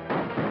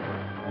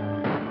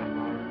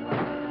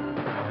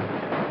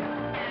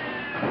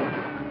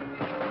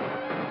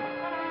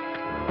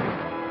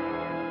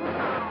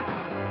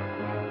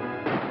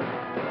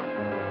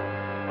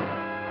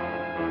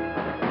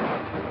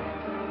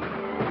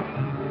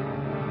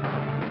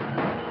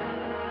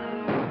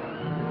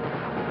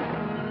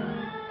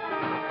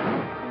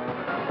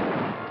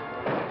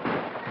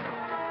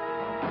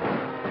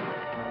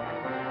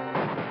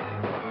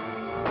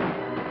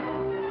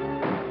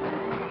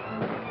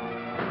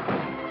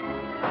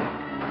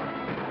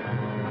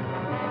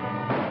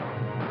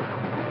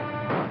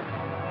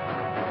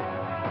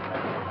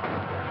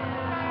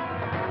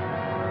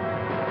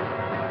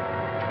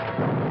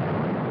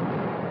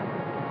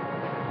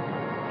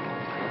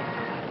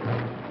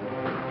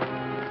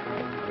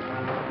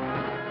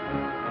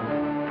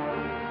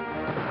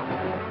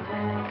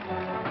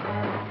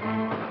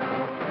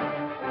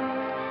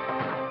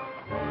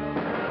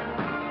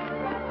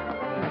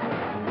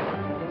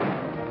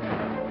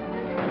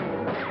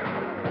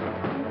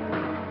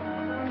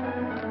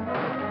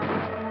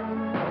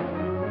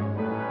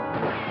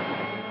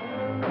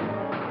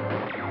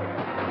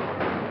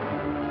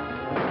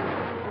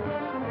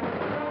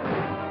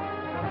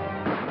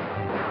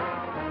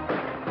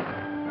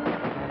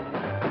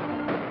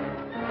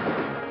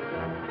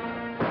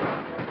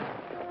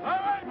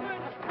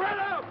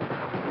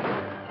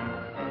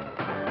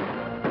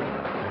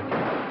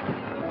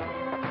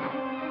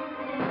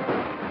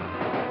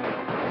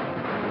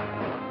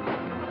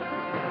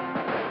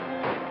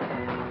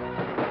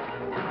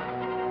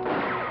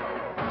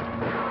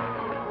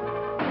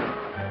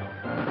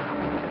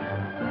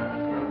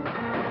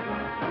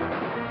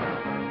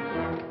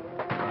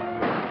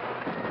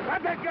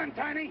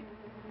 Tiny.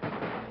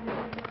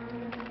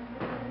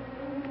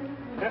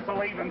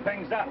 This'll even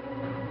things up.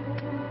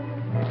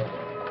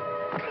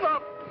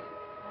 Look!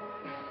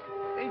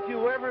 Ain't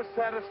you ever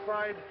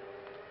satisfied?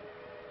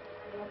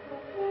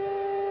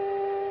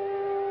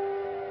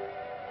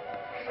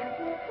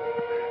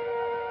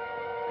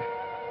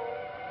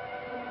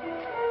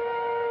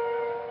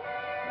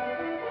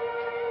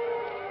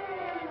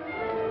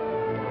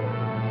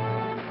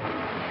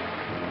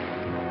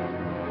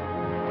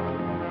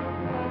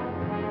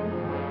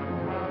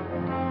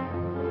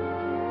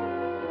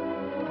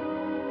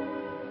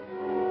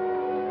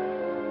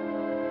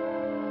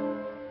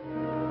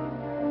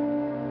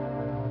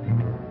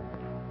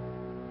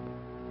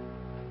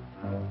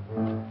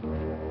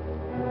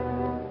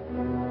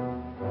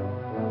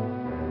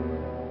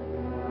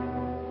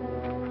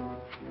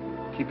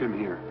 Keep him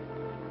here.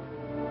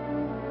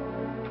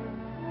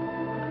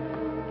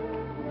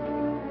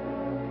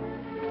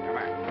 Come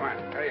on,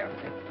 hurry up.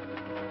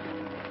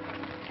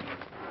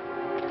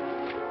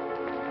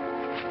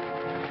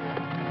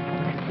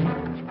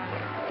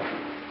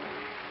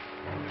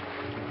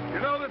 You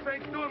know, this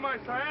ain't doing my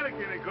sciatic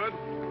any good.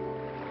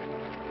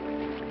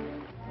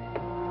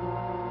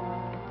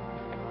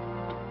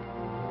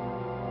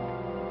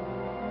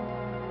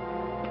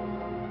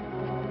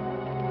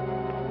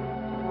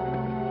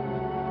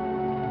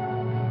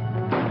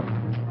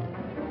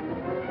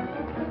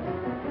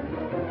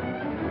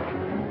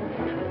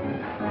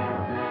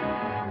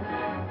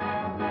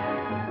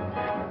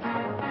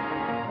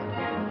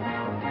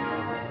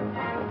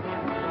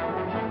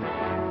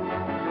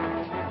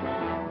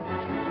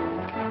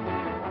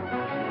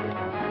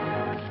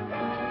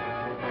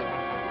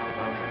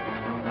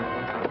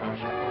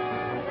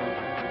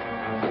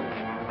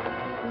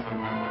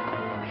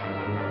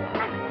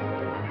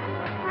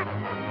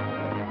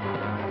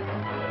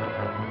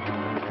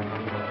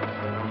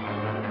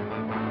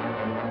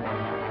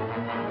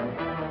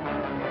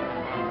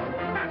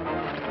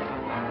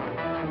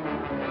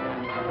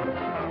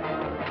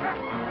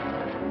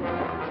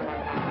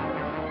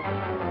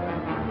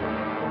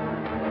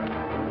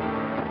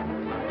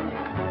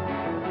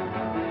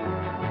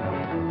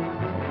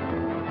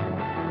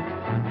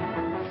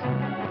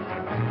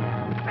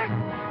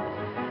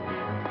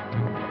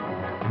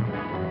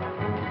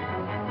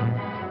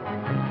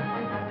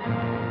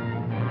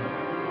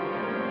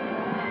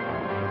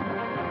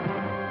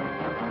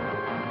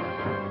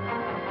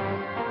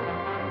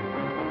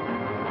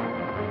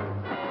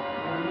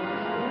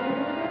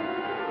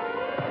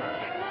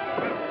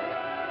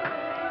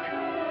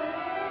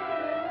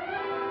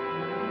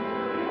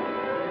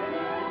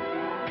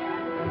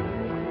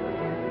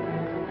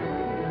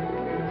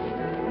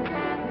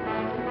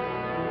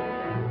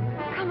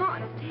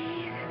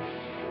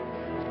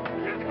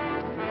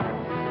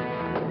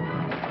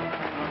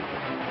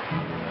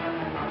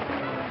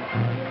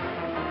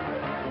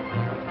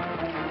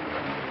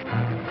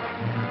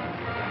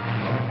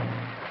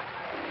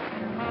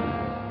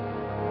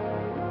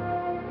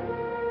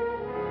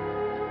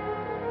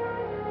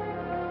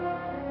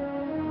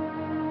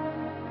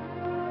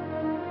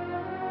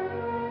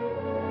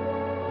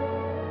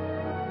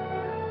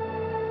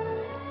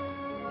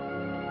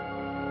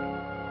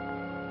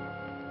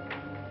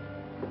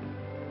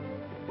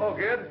 Hello,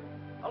 kid.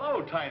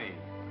 Hello, Tiny.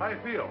 How you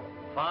feel?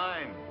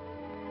 Fine.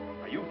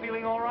 Are you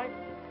feeling all right?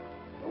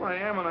 Well, I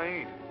am and I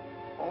ain't.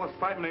 All the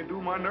fighting they do,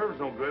 my nerves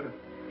no good.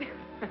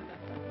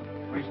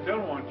 We still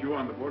want you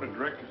on the board of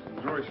directors of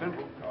Missouri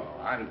Central.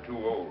 Oh, I'm too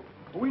old.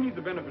 We need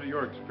the benefit of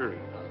your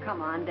experience.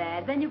 Come on,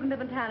 Dad. Then you can live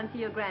in town and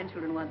see your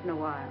grandchildren once in a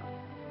while.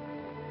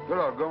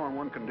 Well, I'll go on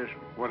one condition.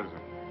 What is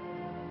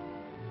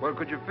it? Well,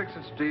 could you fix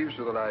it, Steve,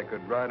 so that I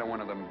could ride on one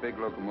of them big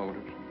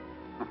locomotives?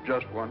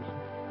 Just once.